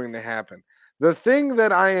that's going to happen. The thing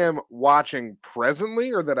that I am watching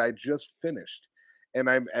presently, or that I just finished, and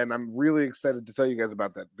I'm really excited to tell you guys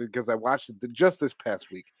about that because I watched it just this past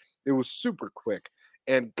week. It was super quick,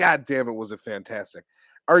 and goddamn, it was fantastic.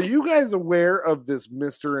 Are you guys aware of this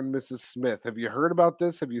Mr. and Mrs. Smith? Have you heard about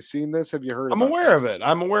this? Have you seen this? Have you heard? I'm aware of it.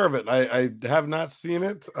 I'm aware of it. I have not seen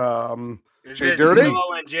it. Is this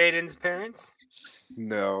Willow and Jaden's parents?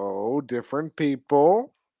 No, different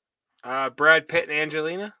people. Brad Pitt and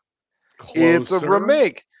Angelina. It's a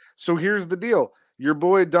remake. So here's the deal. Your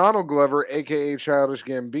boy Donald Glover, aka Childish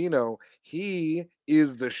Gambino, he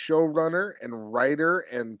is the showrunner and writer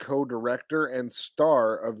and co-director and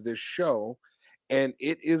star of this show. And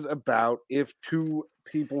it is about if 2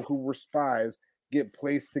 people who were spies get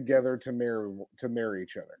placed together to marry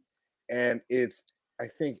each other. And it's, I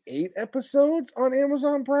think, 8 episodes on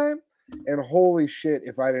Amazon Prime. And holy shit,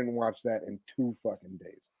 if I didn't watch that in 2 fucking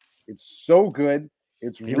days. It's so good.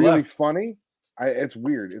 It's really funny. It's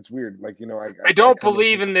weird. It's weird. Like, I don't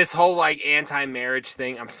believe in this whole like anti-marriage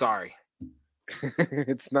thing. I'm sorry.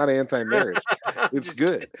 It's not anti-marriage. It's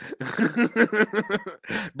good.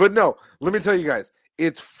 But no, let me tell you guys,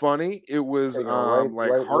 it's funny. It was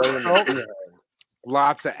heartfelt.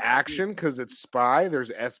 Lots of action because it's spy.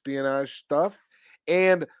 There's espionage stuff.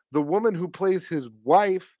 And the woman who plays his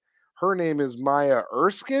wife, her name is Maya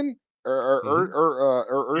Erskine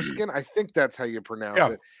or Erskine. I think that's how you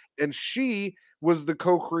pronounce it. And she was the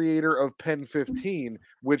co-creator of Pen 15,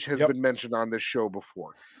 which has been mentioned on this show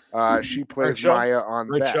before. She plays Maya on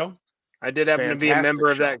that show. I did happen to be a member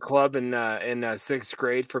of show. that club in 6th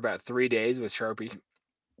grade for about 3 days with Sharpie.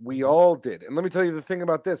 We all did. And let me tell you the thing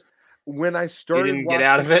about this. When I started didn't watching get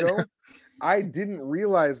out of the it? show, I didn't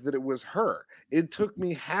realize that it was her. It took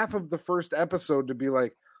me half of the first episode to be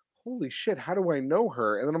like, holy shit, how do I know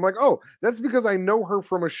her? And then I'm like, oh, that's because I know her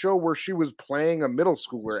from a show where she was playing a middle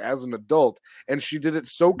schooler as an adult, and she did it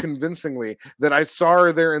so convincingly that I saw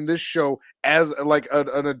her there in this show as like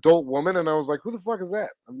an adult woman, and I was like, who the fuck is that?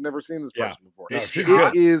 I've never seen this person before. Is she It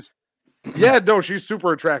hot? is. Yeah, no, she's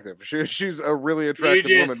super attractive. She's a really attractive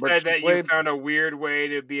You woman. just But said she that you played... found a weird way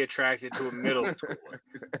to be attracted to a middle schooler.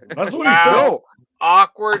 That's what he said. No.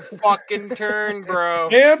 Awkward fucking turn, bro.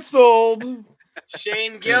 Canceled.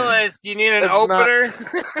 Shane Gillis, you need an That's opener?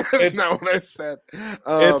 That's not what I said.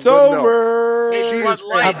 It's but over. No. Hey, Bud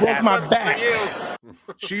Light, I this my one's back. for you.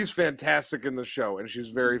 She's fantastic in the show, and she's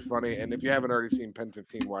very funny. And if you haven't already seen Pen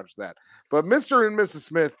 15, watch that. But Mr. and Mrs.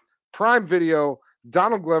 Smith, Prime Video,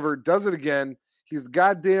 Donald Glover does it again. He's a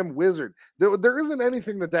goddamn wizard. There isn't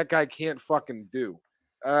anything that guy can't fucking do.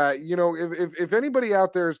 You know, if anybody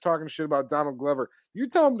out there is talking shit about Donald Glover, you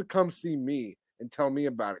tell him to come see me and tell me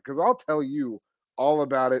about it, because I'll tell you all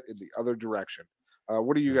about it in the other direction.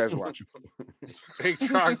 What are you guys watching? Big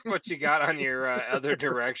Trucks, what you got on your other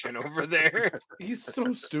direction over there? He's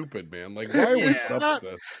so stupid, man. Like, why are we up with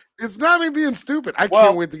this? It's not me being stupid. I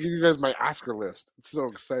can't wait to give you guys my Oscar list. It's so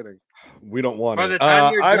exciting. We don't want By it. the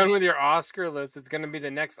time you're done with your Oscar list, it's going to be the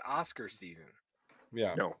next Oscar season.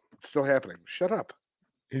 Yeah. No, it's still happening. Shut up.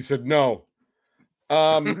 He said no.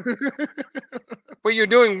 But you're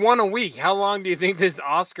doing one a week. How long do you think this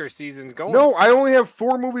Oscar season's going? No, I only have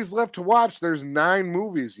 4 movies left to watch. There's 9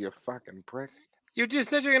 movies, you fucking prick. You just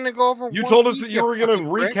said you're going to go over. You one told us week, that you were going to fucking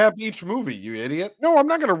prick. recap each movie, you idiot. No, I'm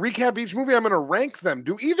not going to recap each movie. I'm going to rank them.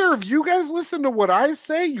 Do either of you guys listen to what I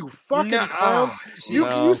say? You fucking No. clowns.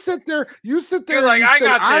 No. You sit there. You sit there. You're like, and you I say,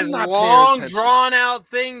 got "I'm this not paying long, attention." drawn out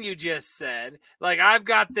thing you just said. Like, I've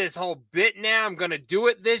got this whole bit now. I'm going to do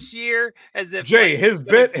it this year. As if Jay, like, his it's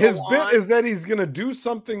gonna bit go on. is that he's going to do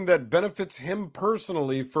something that benefits him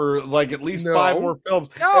personally for like at least 5 more films.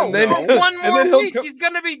 No, and then, one and more then he'll week. come- He's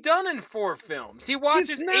going to be done in 4 films. He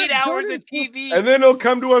watches not 8 done hours in of TV. And then he'll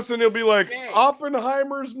come to us and he'll be like, Okay.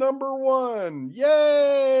 Oppenheimer's #1.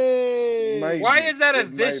 Yay! Why is that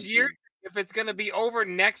It this might year if it's going to be over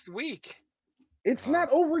next week? It's not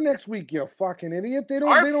over next week, you fucking idiot. They don't.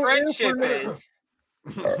 Our they don't friendship air for is.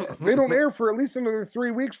 They don't air for at least another 3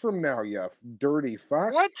 weeks from now. You dirty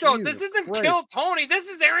fuck. What though? Jesus This isn't Christ. Kill Tony. This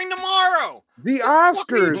is airing tomorrow. The fuck are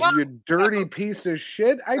you Oscars, talking you dirty piece of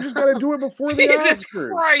shit. I just got to do it before the Jesus Oscars.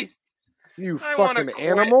 Christ! You I wanna fucking quit.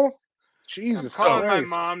 animal. Jesus I'm calling Christ.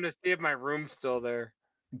 my mom to see if my room's still there.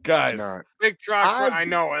 Guys, not. Big trucks. I've- I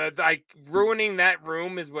know. Like ruining that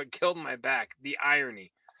room is what killed my back. The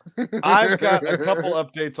irony. I've got a couple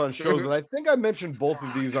updates on shows, and I think I mentioned both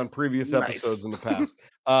of these on previous episodes in the past.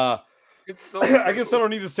 It's so. I guess I don't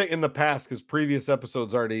need to say in the past because previous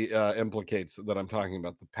episodes already implicates that I'm talking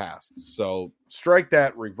about the past. So strike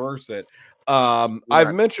that, reverse it.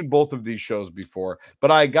 I've mentioned both of these shows before, but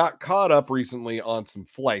I got caught up recently on some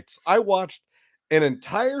flights. I watched an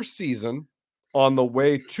entire season on the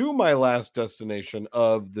way to my last destination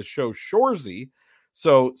of the show Shoresy.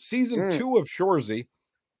 So season 2 of Shoresy.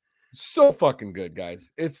 So fucking good,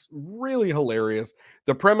 guys. It's really hilarious.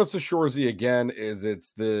 The premise of Shoresy again is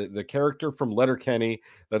it's the character from Letterkenny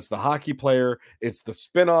that's the hockey player. It's the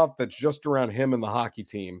spinoff that's just around him and the hockey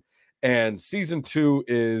team. And season 2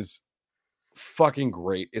 is fucking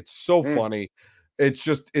great. It's so funny.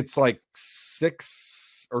 It's like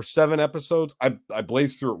 6 or 7 episodes. I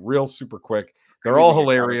blazed through it real super quick. They're all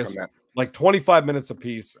hilarious. Like 25 minutes a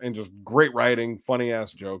piece and just great writing, funny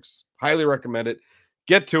ass jokes. Highly recommend it.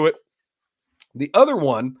 Get to it. The other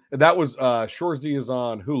one, that was Shoresy is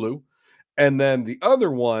on Hulu. And then the other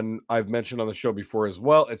one I've mentioned on the show before as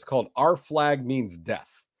well. It's called Our Flag Means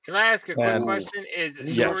Death. Can I ask a quick question? Is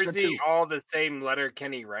Yes. Shoresy all the same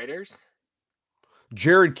Letterkenny writers?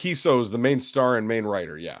 Jared Kiso is the main star and main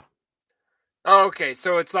writer. Yeah. Oh, okay.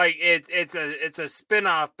 So it's like it's a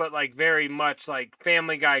spin-off, but like very much like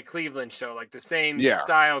Family Guy Cleveland show, like the same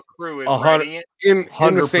style crew is writing it. In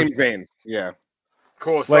the same vein. Yeah.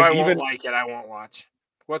 Cool. So Like, I won't even- like it. I won't watch.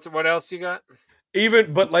 What else you got?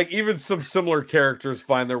 Even some similar characters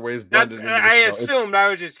find their ways blended into the I show. assumed. I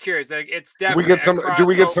was just curious. Like it's Do definitely. we get some? Do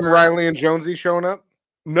we get some crossover. Riley and Jonesy showing up?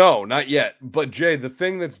 No, not yet. But Jay, the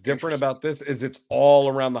thing that's different about this is it's all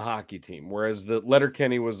around the hockey team, whereas the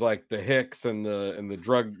Letterkenny was like the Hicks and the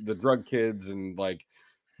drug kids, and like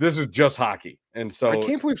this is just hockey. And so I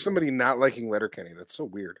can't believe somebody not liking Letterkenny. That's so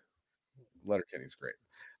weird. Letterkenny's great.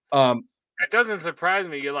 It doesn't surprise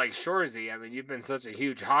me you like Shorzy. I mean, you've been such a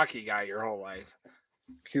huge hockey guy your whole life.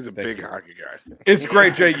 He's a big hockey guy. It's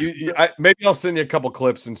great, Jay. Maybe I'll send you a couple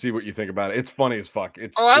clips and see what you think about it. It's funny as fuck.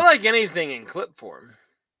 I like anything in clip form.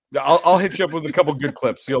 I'll hit you up with a couple good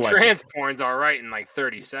clips. You'll like Transporn's all right in like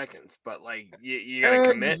 30 seconds, but like you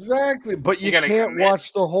gotta commit. Exactly, but you can't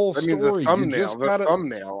watch the whole story. The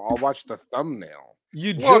thumbnail. I'll watch the thumbnail.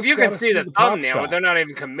 If you can see the thumbnail, they're not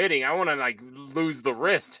even committing. I want to like lose the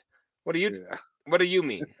wrist. What do you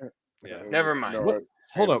mean? Yeah, never mind.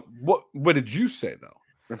 Hold on. What did you say though?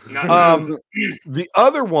 The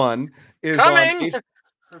other one is coming. on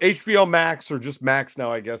HBO Max, or just Max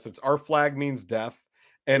now, I guess. It's Our Flag Means Death,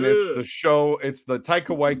 and it's the show. It's the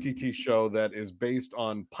Taika Waititi show that is based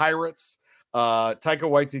on pirates. Taika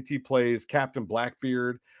Waititi plays Captain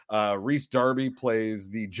Blackbeard. Rhys Darby plays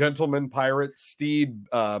the gentleman pirate. Stede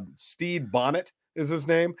Bonnet is his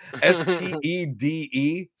name.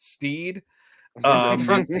 Stede. Steed.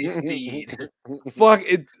 Trusty Steed. Fuck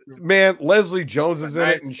it, man. Leslie Jones is in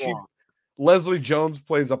it, and Leslie Jones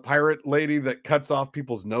plays a pirate lady that cuts off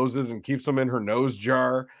people's noses and keeps them in her nose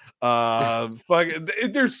jar.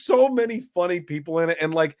 There's so many funny people in it,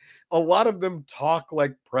 and like a lot of them talk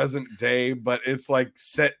like present day, but it's like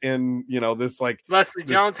set in this like Leslie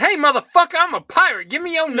Jones. Hey, motherfucker, I'm a pirate. Give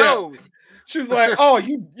me your nose. She's like, oh,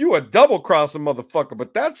 you a double crossing motherfucker,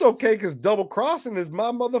 but that's okay because double crossing is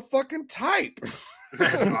my motherfucking type.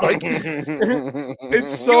 It's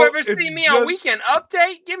so. You ever see me on Weekend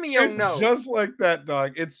Update? Give me your nose. Just like that,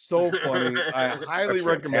 dog. It's so funny. I highly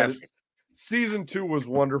recommend it. Season 2 was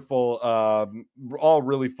wonderful. All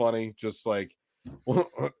really funny. Just like,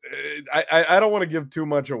 I don't want to give too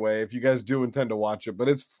much away if you guys do intend to watch it, but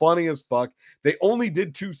it's funny as fuck. They only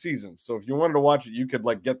did 2 seasons, so if you wanted to watch it, you could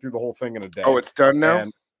like get through the whole thing in a day. Oh, it's done now.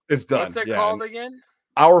 And it's done. What's it called again?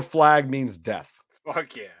 Our Flag Means Death.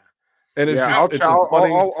 Fuck yeah. And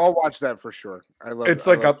I'll watch that for sure. I love it.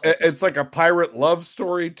 It's like a pirate love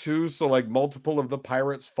story too. So like multiple of the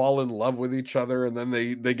pirates fall in love with each other, and then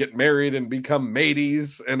they get married and become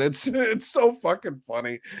mateys, and it's so fucking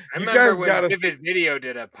funny. I remember when Vivid Video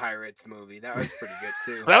did a Pirates movie. That was pretty good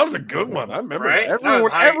too. That was a good one. I remember right? that.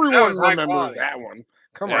 Everyone remembers that one.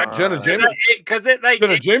 Come on, Jenna Jameson.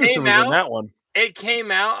 Jenna Jameson was in that one. It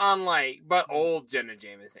came out on but old Jenna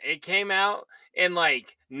Jameson. It came out in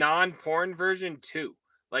like non-porn version too.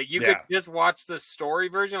 Like you could just watch the story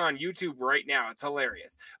version on YouTube right now. It's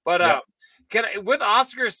hilarious. But with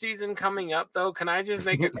Oscar season coming up though, can I just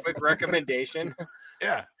make a quick recommendation?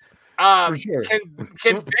 Yeah. For sure.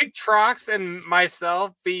 Can Big Trox and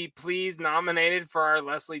myself be please nominated for our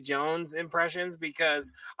Leslie Jones impressions,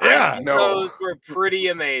 because those were pretty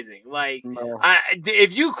amazing. Like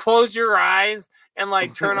if you close your eyes and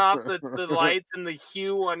like turn off the lights and the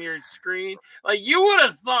hue on your screen, like you would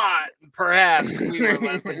have thought perhaps we were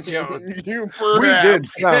Leslie Jones.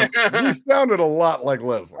 We sounded a lot like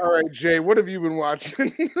Leslie. All right, Jay, what have you been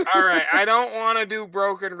watching? All right, I don't want to do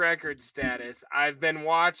broken record status. I've been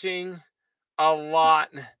watching a lot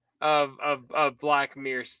of Black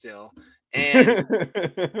Mirror still, and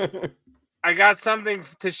I got something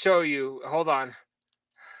to show you. Hold on.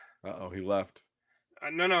 Uh-oh, he left.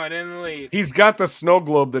 No, I didn't leave. He's got the snow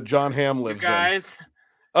globe that John Hamm lives guys, in.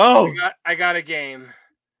 Oh, I got a game.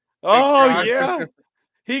 Oh, yeah.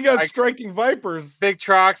 He got Striking Vipers. Big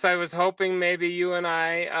Trox, I was hoping maybe you and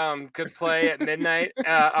I could play at midnight on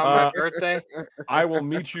my birthday. I will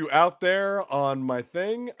meet you out there on my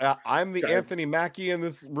thing. I'm the Anthony Mackie in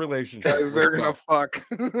this relationship. Guys, they're going to fuck.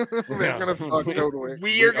 They're going to fuck totally.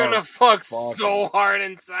 We are going to fuck so hard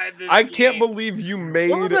inside this I can't believe you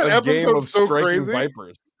made a game of Striking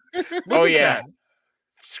Vipers. Oh, yeah.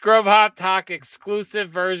 Scrub Hop Talk exclusive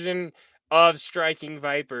version of Striking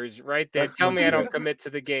Vipers right there. Tell me I don't commit to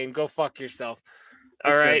the game. Go fuck yourself.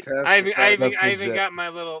 All right. I even got my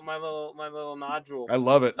little nodule. I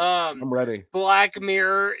love it. I'm ready. Black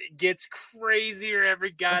Mirror gets crazier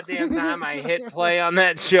every goddamn time I hit play on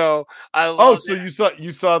that show. I love it.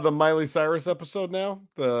 You saw the Miley Cyrus episode now?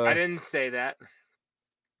 I didn't say that.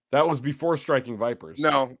 That was before Striking Vipers.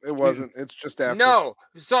 No, it wasn't. It's just after. No.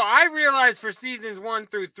 So I realized for seasons 1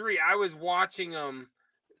 through 3, I was watching them.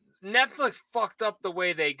 Netflix fucked up the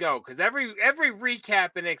way they go, because every recap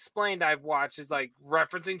and explained I've watched is like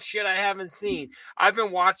referencing shit I haven't seen. I've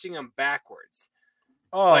been watching them backwards.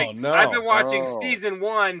 Oh no! I've been watching season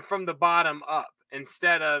 1 from the bottom up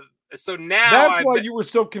instead of. So now that's why you were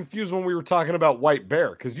so confused when we were talking about White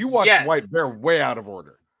Bear, because you watched White Bear way out of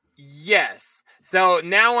order. Yes. So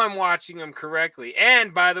now I'm watching them correctly.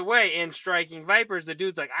 And by the way, in Striking Vipers, the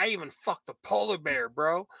dude's like, I even fucked a polar bear,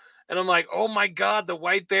 bro. And I'm like, oh my God, the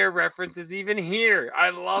White Bear reference is even here. I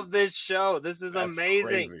love this show. This is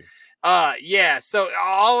amazing. Crazy. Yeah. So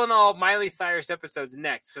all in all, Miley Cyrus episode's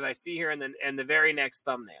next because I see her in the very next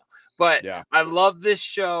thumbnail. But I love this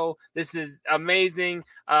show. This is amazing.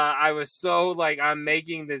 I was so like, I'm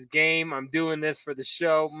making this game. I'm doing this for the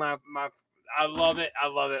show. I love it. I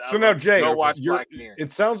love it. So now, Jay, go watch Black Mirror.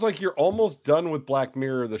 It sounds like you're almost done with Black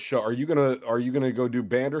Mirror, the show. Are you gonna go do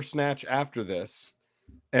Bandersnatch after this?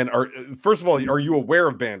 And first of all, are you aware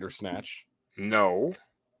of Bandersnatch? No.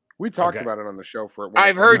 We talked about it on the show for.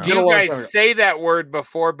 I've heard you guys say that word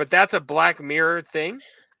before, but that's a Black Mirror thing.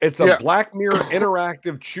 It's a Black Mirror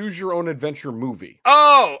interactive choose your own adventure movie.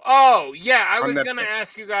 Oh, yeah. I was gonna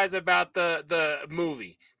ask you guys about the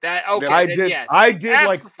movie. That okay? I did. Yes. I did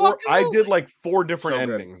like four different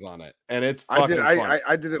endings on it, and it's fucking fun.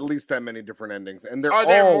 I did at least that many different endings, and they're Are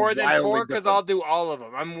there all more than four? Because different. I'll do all of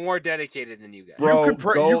them. I'm more dedicated than you guys. Bro,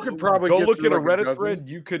 you could probably go get look through at a like Reddit thread.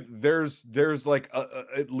 You could. There's like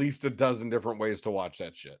at least a dozen different ways to watch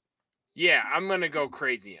that shit. Yeah, I'm gonna go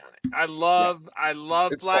crazy on it. I love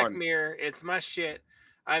It's Black fun. Mirror. It's my shit.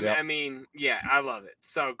 I mean, yeah, I love it.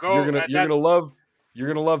 So go. You're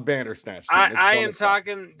gonna love Bandersnatch. I am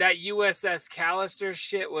talking that USS Callister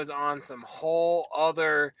shit was on some whole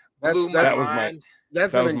other blew my mind.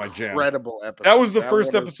 That's an incredible episode. That was the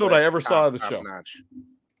first episode I ever saw of the show.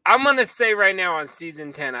 I'm gonna say right now on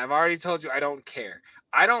season 10, I've already told you I don't care.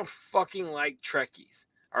 I don't fucking like Trekkies.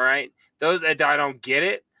 All right, those I don't get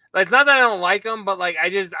it. Like, it's not that I don't like them, but like I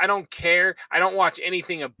don't care. I don't watch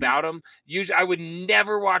anything about them. Usually, I would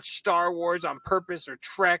never watch Star Wars on purpose, or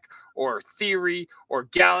Trek, or Theory, or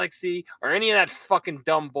Galaxy, or any of that fucking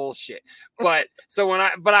dumb bullshit. But so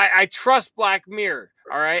I trust Black Mirror.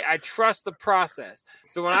 All right, I trust the process.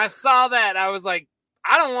 So when I saw that, I was like,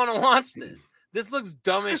 I don't want to watch this. This looks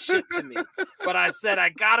dumb as shit to me. But I said, I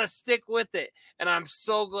gotta stick with it. And I'm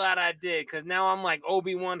so glad I did. Because now I'm like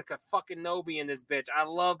Obi-Wan fucking Kenobi in this bitch. I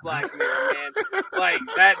love Black Mirror, man. Like,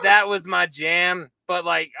 that was my jam. But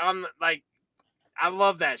like, I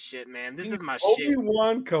love that shit, man. This is my shit.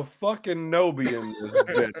 Obi-Wan fucking Kenobi in this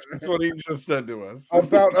bitch. That's what he just said to us.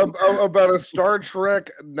 About a Star Trek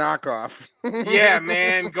knockoff. Yeah,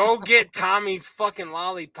 man. Go get Tommy's fucking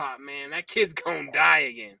lollipop, man. That kid's gonna die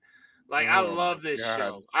again. Like, I love this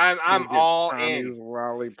show. I'm all in.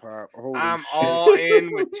 Lollipop. I'm all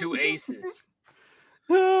in with two aces.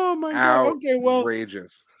 Oh my god. Okay, well,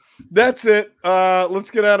 outrageous. That's it.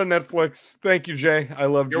 Let's get out of Netflix. Thank you, Jay. I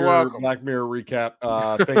loved your welcome. Black Mirror recap.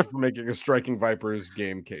 Thank you for making a Striking Vipers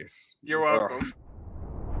game case. You're welcome.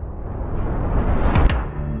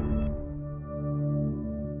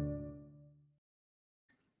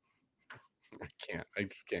 I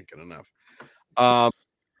just can't get enough.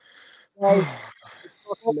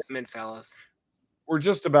 Fellas, we're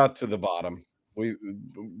just about to the bottom. We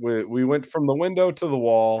went from the window to the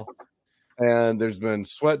wall, and there's been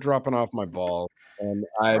sweat dropping off my balls, and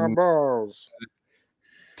I'm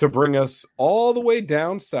to bring us all the way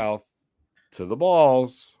down south to the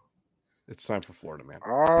balls. It's time for Florida Man.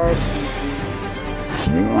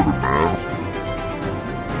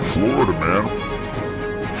 Florida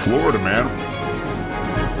Man.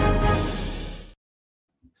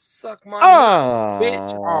 Suck my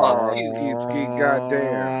bitch. Oh, skeet,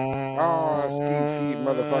 goddamn. Oh, skeet,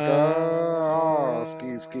 motherfucker. Oh,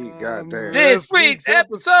 skeet, goddamn. This week's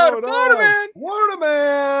episode of Florida Man. Florida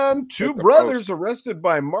Man. Two brothers arrested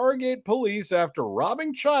by Margate police after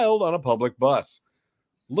robbing child on a public bus.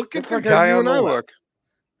 Look at the guy on the left.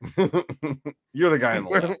 You're the guy on the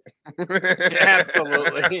left.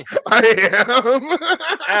 Absolutely. I am.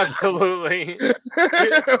 Absolutely. You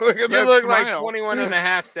look like 21 and a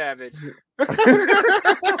half savage.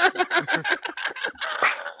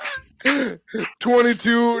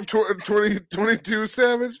 22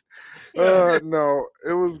 savage. No,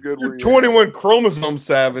 it was good. You're 21 chromosome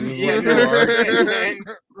savage. Yeah,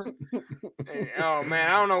 oh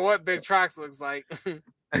man, I don't know what Big Trox looks like.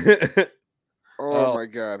 Oh my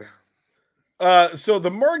god. So the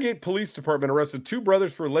Margate Police Department arrested two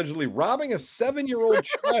brothers for allegedly robbing a 7-year-old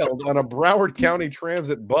child on a Broward County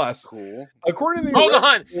Transit bus. Cool. According to the hold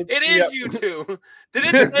on, it is you two. Did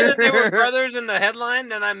it say that they were brothers in the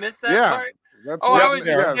headline? And I missed that part. I was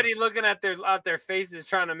just kidding, looking at their faces,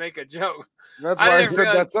 trying to make a joke. That's why I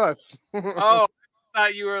said that's us. Oh, I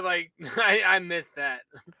thought you were like, I missed that.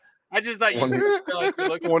 I just thought you were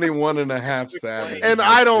like 21 and a half savage. And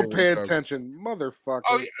I don't pay attention, motherfucker.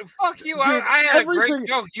 Oh, fuck you. Dude, I had a great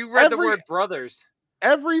joke. You read the word brothers.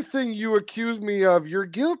 Everything you accuse me of, you're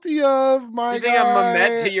guilty of, my You think I'm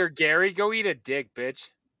Mamet to your Gary? Go eat a dick, bitch.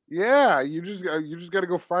 Yeah, you just got to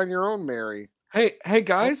go find your own Mary. Hey,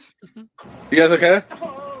 guys. You guys okay?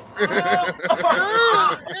 You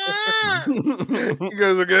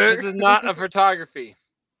guys are good? This is not a photography.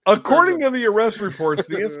 According to the arrest reports,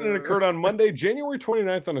 the incident occurred on Monday, January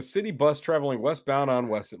 29th on a city bus traveling westbound on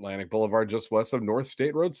West Atlantic Boulevard, just west of North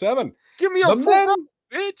State Road 7. Give me a fruit,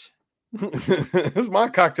 bitch. This is my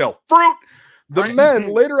cocktail. Fruit! The men,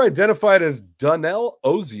 later identified as Donnell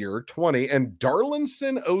Ozier, 20, and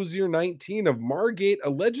Darlinson Ozier, 19, of Margate,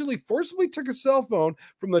 allegedly forcibly took a cell phone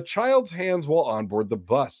from the child's hands while on board the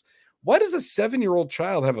bus. Why does a 7-year-old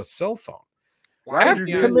child have a cell phone? Why is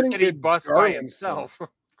he on the city bus by himself?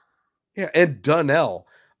 Yeah, and Donnell.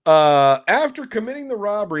 After committing the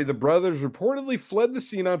robbery, the brothers reportedly fled the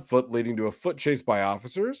scene on foot, leading to a foot chase by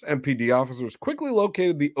officers. MPD officers quickly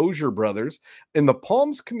located the Ozier brothers in the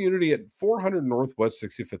Palms community at 400 Northwest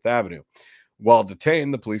 65th Avenue. While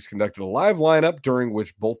detained, the police conducted a live lineup during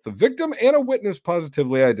which both the victim and a witness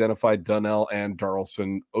positively identified Donnell and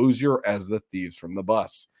Darlinson Ozier as the thieves from the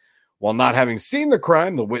bus. While not having seen the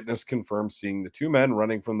crime, the witness confirmed seeing the two men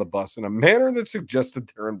running from the bus in a manner that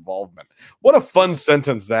suggested their involvement. What a fun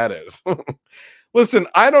sentence that is. Listen,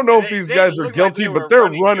 I don't know if these guys are guilty, but they're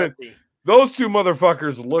running. Guilty. Those two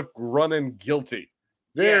motherfuckers look running guilty.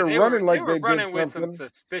 They're running like they running did with something. some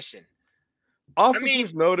suspicion.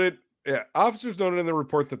 Officers noted in the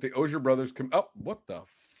report that the Ozier brothers oh, what the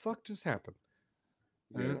fuck just happened?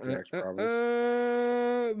 The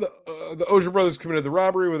Ozier brothers committed the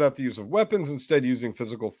robbery without the use of weapons, instead using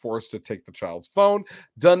physical force to take the child's phone.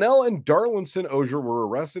 Donnell and Darlinson Ozier were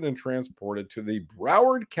arrested and transported to the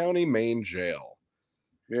Broward County main jail.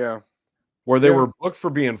 Yeah. Where they were booked for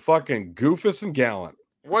being fucking goofus and gallant.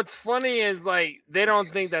 What's funny is like they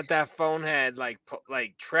don't think that phone had like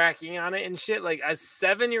tracking on it and shit. Like a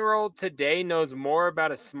 7-year-old today knows more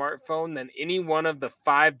about a smartphone than any one of the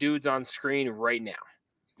 5 dudes on screen right now.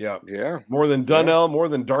 Yeah. More than Donnell, more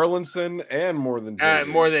than Darlinson, and more than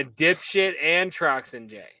Dipshit and Trox and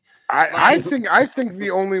Jay. I think the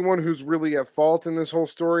only one who's really at fault in this whole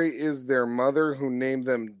story is their mother, who named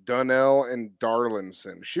them Donnell and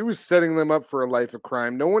Darlinson. She was setting them up for a life of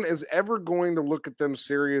crime. No one is ever going to look at them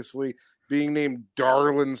seriously being named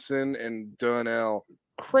Darlinson and Donnell.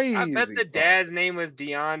 Crazy. I bet the dad's name was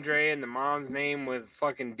DeAndre and the mom's name was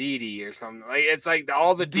fucking Dee Dee or something. Like it's like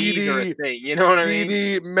all the D's are a thing. You know what I mean?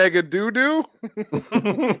 Dee Dee Mega Doo Doo.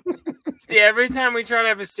 See, every time we try to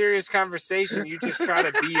have a serious conversation, you just try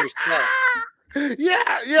to be yourself.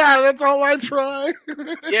 Yeah, that's all I try.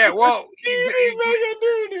 Yeah, well,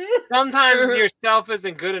 sometimes yourself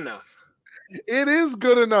isn't good enough. It is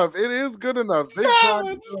good enough. It is good enough.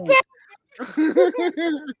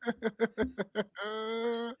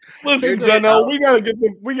 Listen, Donnell, we gotta get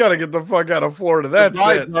the fuck out of Florida. That's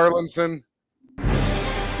it, Darlinson.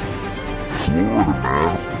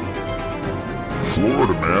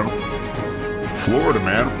 Florida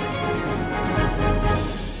man.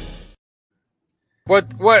 What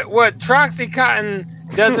Troxy Cotton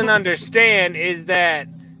doesn't understand is that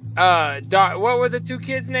what were the two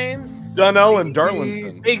kids' names? Donnell and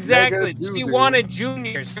Darlinson. Exactly. She wanted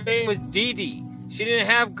juniors. Her name was Dee Dee. She didn't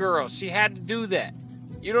have girls. She had to do that.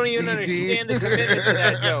 You don't even understand the commitment to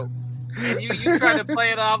that joke. And you try to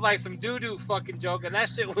play it off like some doo-doo fucking joke, and that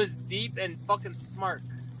shit was deep and fucking smart.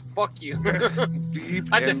 Fuck you.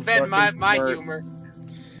 I defend my humor.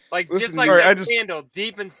 Like, listen, just like that candle,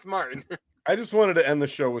 deep and smart. I just wanted to end the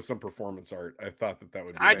show with some performance art. I thought that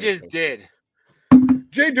would be I just did.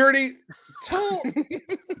 Jay Dirty, tell...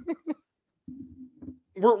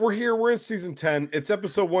 We're here. We're in season 10. It's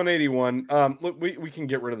episode 181. Look, we can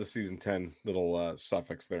get rid of the season 10 little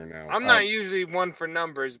suffix there now. I'm not usually one for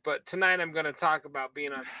numbers, but tonight I'm going to talk about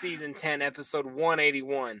being on season 10, episode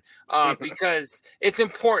 181, because it's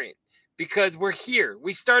important. Because we're here.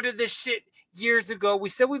 We started this shit years ago. We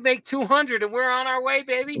said we'd make 200, and we're on our way,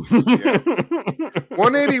 baby.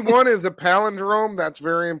 181 is a palindrome. That's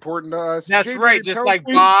very important to us. That's Jay, right. Just like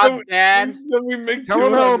Bob, Dad. Tell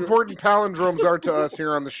them how important palindromes are to us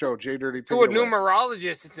here on the show. Jay Dirty. To a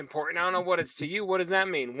numerologist, it's important. I don't know what it's to you. What does that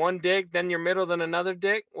mean? One dick, then your middle, then another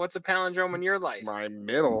dick? What's a palindrome in your life? My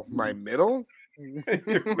middle?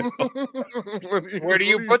 Where do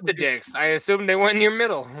you put the dicks? I assume they went in your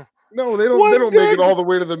middle. No, they don't. They don't make it all the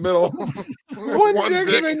way to the middle. One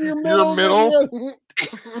dick in your middle.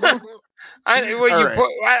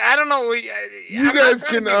 I don't know. You guys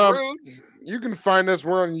can. You can find us.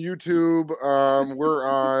 We're on YouTube. We're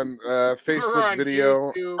on Facebook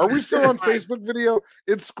video. YouTube. Are we still on Facebook video?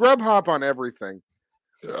 It's Scrub Hop on everything.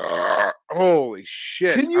 Holy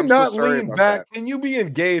shit! Can you not lean back? Can you be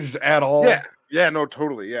engaged at all? Yeah. No,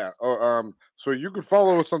 totally. Yeah. So you can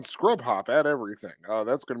follow us on ScrubHop at everything.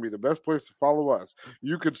 That's going to be the best place to follow us.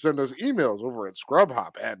 You could send us emails over at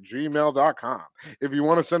scrubhop@gmail.com. If you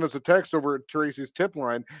want to send us a text over at Tracy's tip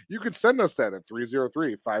line, you could send us that at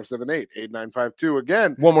 303-578-8952.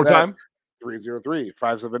 Again, one more time.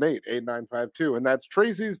 303-578-8952. And that's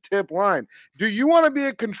Tracy's tip line. Do you want to be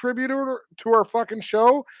a contributor to our fucking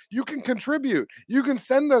show? You can contribute. You can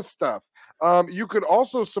send us stuff. You could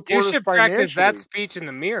also support us financially. You should practice that speech in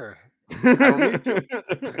the mirror. I don't need to.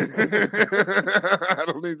 I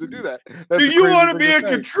don't need to do that. Do you want to be a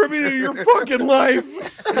contributor to your fucking life?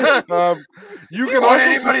 You can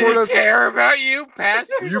also support us. Care about you,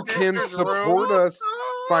 past you can support us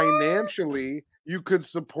financially. You could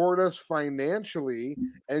support us financially,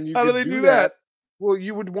 and you. How do they do that? Well,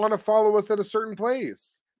 you would want to follow us at a certain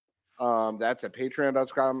place. That's at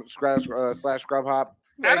patreon.com/scrubhop.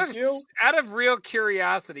 Out of real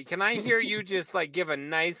curiosity, can I hear you just like give a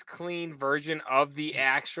nice clean version of the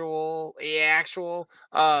actual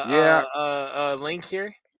link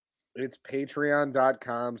here? It's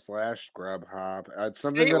patreon.com/scrubhop. It's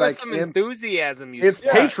something Say that with some enthusiasm. It's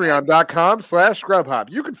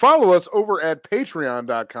patreon.com/scrubhop. You can follow us over at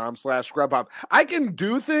patreon.com/scrubhop. I can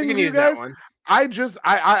do things, you guys. I just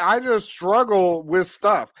struggle with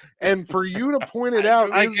stuff, and for you to point it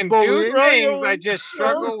out, I can do things. I just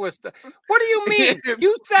struggle with stuff. What do you mean?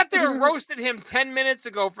 You sat there and roasted him 10 minutes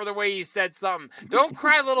ago for the way he said something. Don't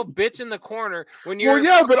cry, little bitch, in the corner when you're. Well,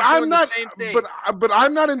 yeah, but I'm not. But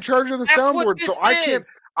I'm not in charge of the soundboard, so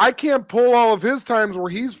I can't pull all of his times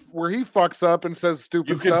where he fucks up and says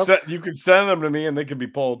stupid stuff. You can send them to me, and they can be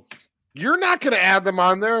pulled. You're not going to add them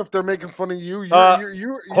on there if they're making fun of you.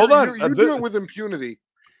 Hold on. You do it with impunity.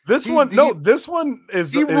 This one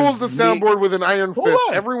is. He rules the soundboard with an iron fist.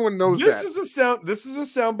 Everyone knows that. This is a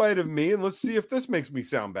soundbite of me, and let's see if this makes me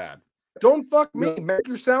sound bad. Don't fuck me. Make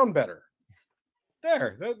your sound better.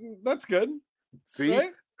 There. That's good. See?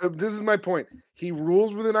 Right? This is my point. He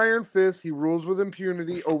rules with an iron fist. He rules with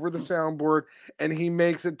impunity over the soundboard, and he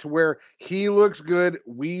makes it to where he looks good.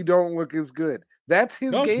 We don't look as good. That's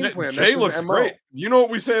his game plan. Jay looks great. You know what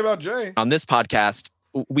we say about Jay? On this podcast,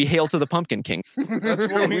 we hail to the Pumpkin King.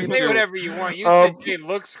 That's what we say whatever you want. You said Jay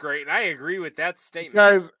looks great, and I agree with that statement.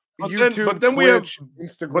 Guys, YouTube, but then Twitch,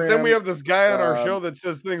 Instagram. But then we have this guy on our show that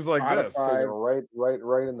says things like this. Right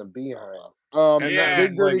in the behind.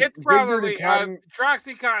 It's probably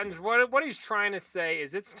Troxy Cottons. What he's trying to say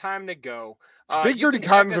is it's time to go. Big Dirty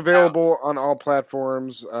Cotton's available on all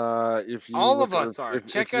platforms. If you all of us are,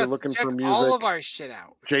 check us. Looking for music, all of our shit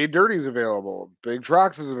out. Jay Dirty's available. Big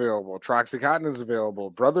Trox is available. Troxy Cotton is available.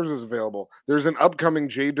 Brothers is available. There's an upcoming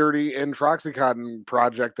Jay Dirty and Troxy Cotton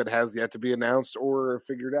project that has yet to be announced or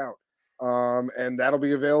figured out. And that'll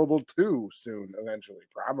be available too soon, eventually,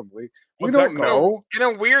 probably. We don't know. In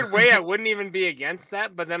a weird way, I wouldn't even be against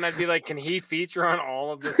that, but then I'd be like, can he feature on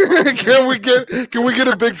all of this? Can we get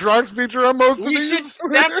a Big Trox feature on most of these?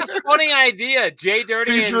 That's a funny idea. Jay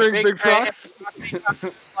Dirty featuring Big Trox.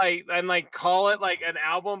 Like call it like an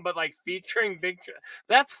album, but like featuring Big Trox.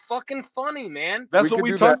 That's fucking funny, man. That's what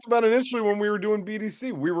we talked about initially when we were doing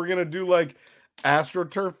BDC. We were gonna do like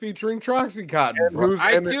AstroTurf featuring Troxy Cotton.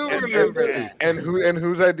 I do remember that. And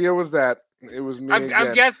whose idea was that? It was me.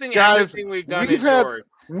 I'm guessing everything we've done is yours.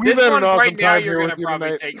 We've had an awesome right now time you're here going with to you probably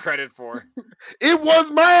tonight. take credit for. It was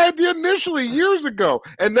my idea initially years ago,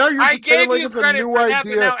 and now you're I gave like you it's credit a new for idea. that,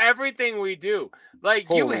 but now everything we do, like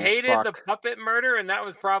you Holy hated fuck. the puppet murder, and that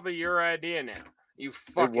was probably your idea. Now you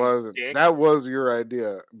fucking. It wasn't. Dick. That was your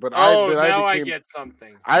idea, but I get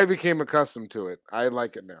something. I became accustomed to it. I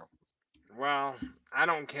like it now. Well, I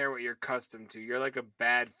don't care what you're accustomed to. You're like a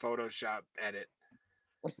bad Photoshop edit.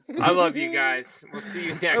 I love you guys. We'll see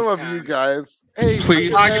you next time. I love you guys. Hey,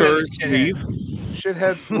 please, sir, leave.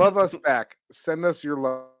 Shitheads, love us back. Send us your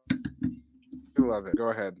love. We love it. Go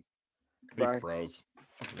ahead. Big Bye. bros.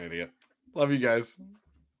 Fucking idiot. Love you guys.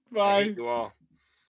 Bye. You all.